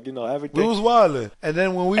was like, everything. We was wildin'. And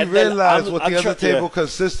then when we realized what the other table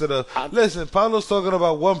consisted of, listen, Paulo's talking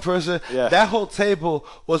about one person. Yeah. That whole table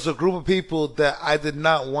was a group of people that I did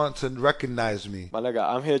not want to recognize me. My nigga,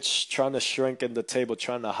 I'm here trying to shrink in the table,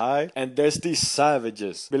 trying to hide, and there's these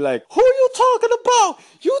savages. Be like, who you talking about?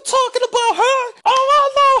 You talking about her? Oh, I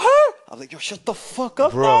know her. I'm like, yo, shut the fuck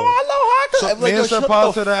up, bro. I know her. So me and Sir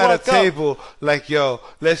Paulo at a table, like, yo,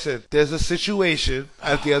 listen, there's a situation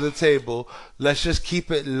at the other table. Let's just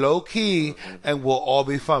keep it low key and we'll all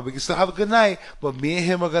be fine. We can still have a good night, but me and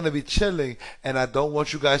him are going to be chilling, and I don't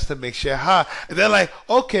want you guys to make shit high. And they're like,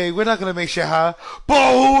 okay, we're not going to make shit high,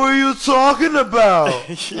 but who are you talking about?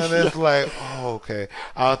 And it's like, oh, okay.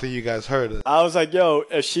 I don't think you guys heard it. I was like, yo,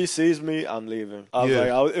 if she sees me, I'm leaving. I was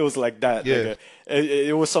like, it was like that, nigga.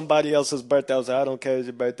 It was somebody else's birthday. I was like, I don't care, it's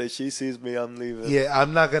your birthday. She sees me, me, I'm leaving. Yeah,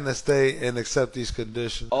 I'm not gonna stay and accept these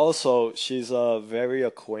conditions. Also, she's very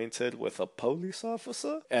acquainted with a police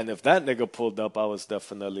officer, and if that nigga pulled up, I was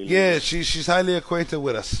definitely leaving. Yeah, she's highly acquainted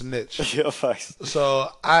with a snitch. Yeah, facts. So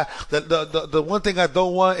the one thing I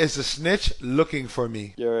don't want is a snitch looking for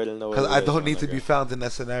me. You already know. Because I don't need to be found in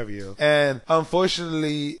that scenario. And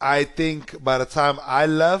unfortunately, I think by the time I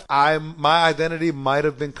left, my identity might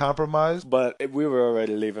have been compromised. But we were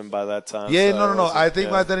already leaving by that time. Yeah, so no. I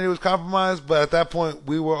think my identity was compromised, but at that point,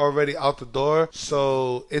 we were already out the door,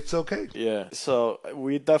 so it's okay. Yeah, so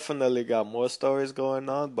we definitely got more stories going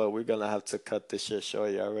on, but we're gonna have to cut this shit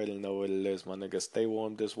short. You already know what it is, my nigga. Stay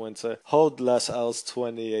warm this winter. Hold less else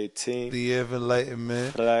 2018. The year of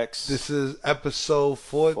enlightenment. Relax. This is episode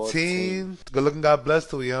 14. Good looking, God bless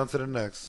till we on to the next.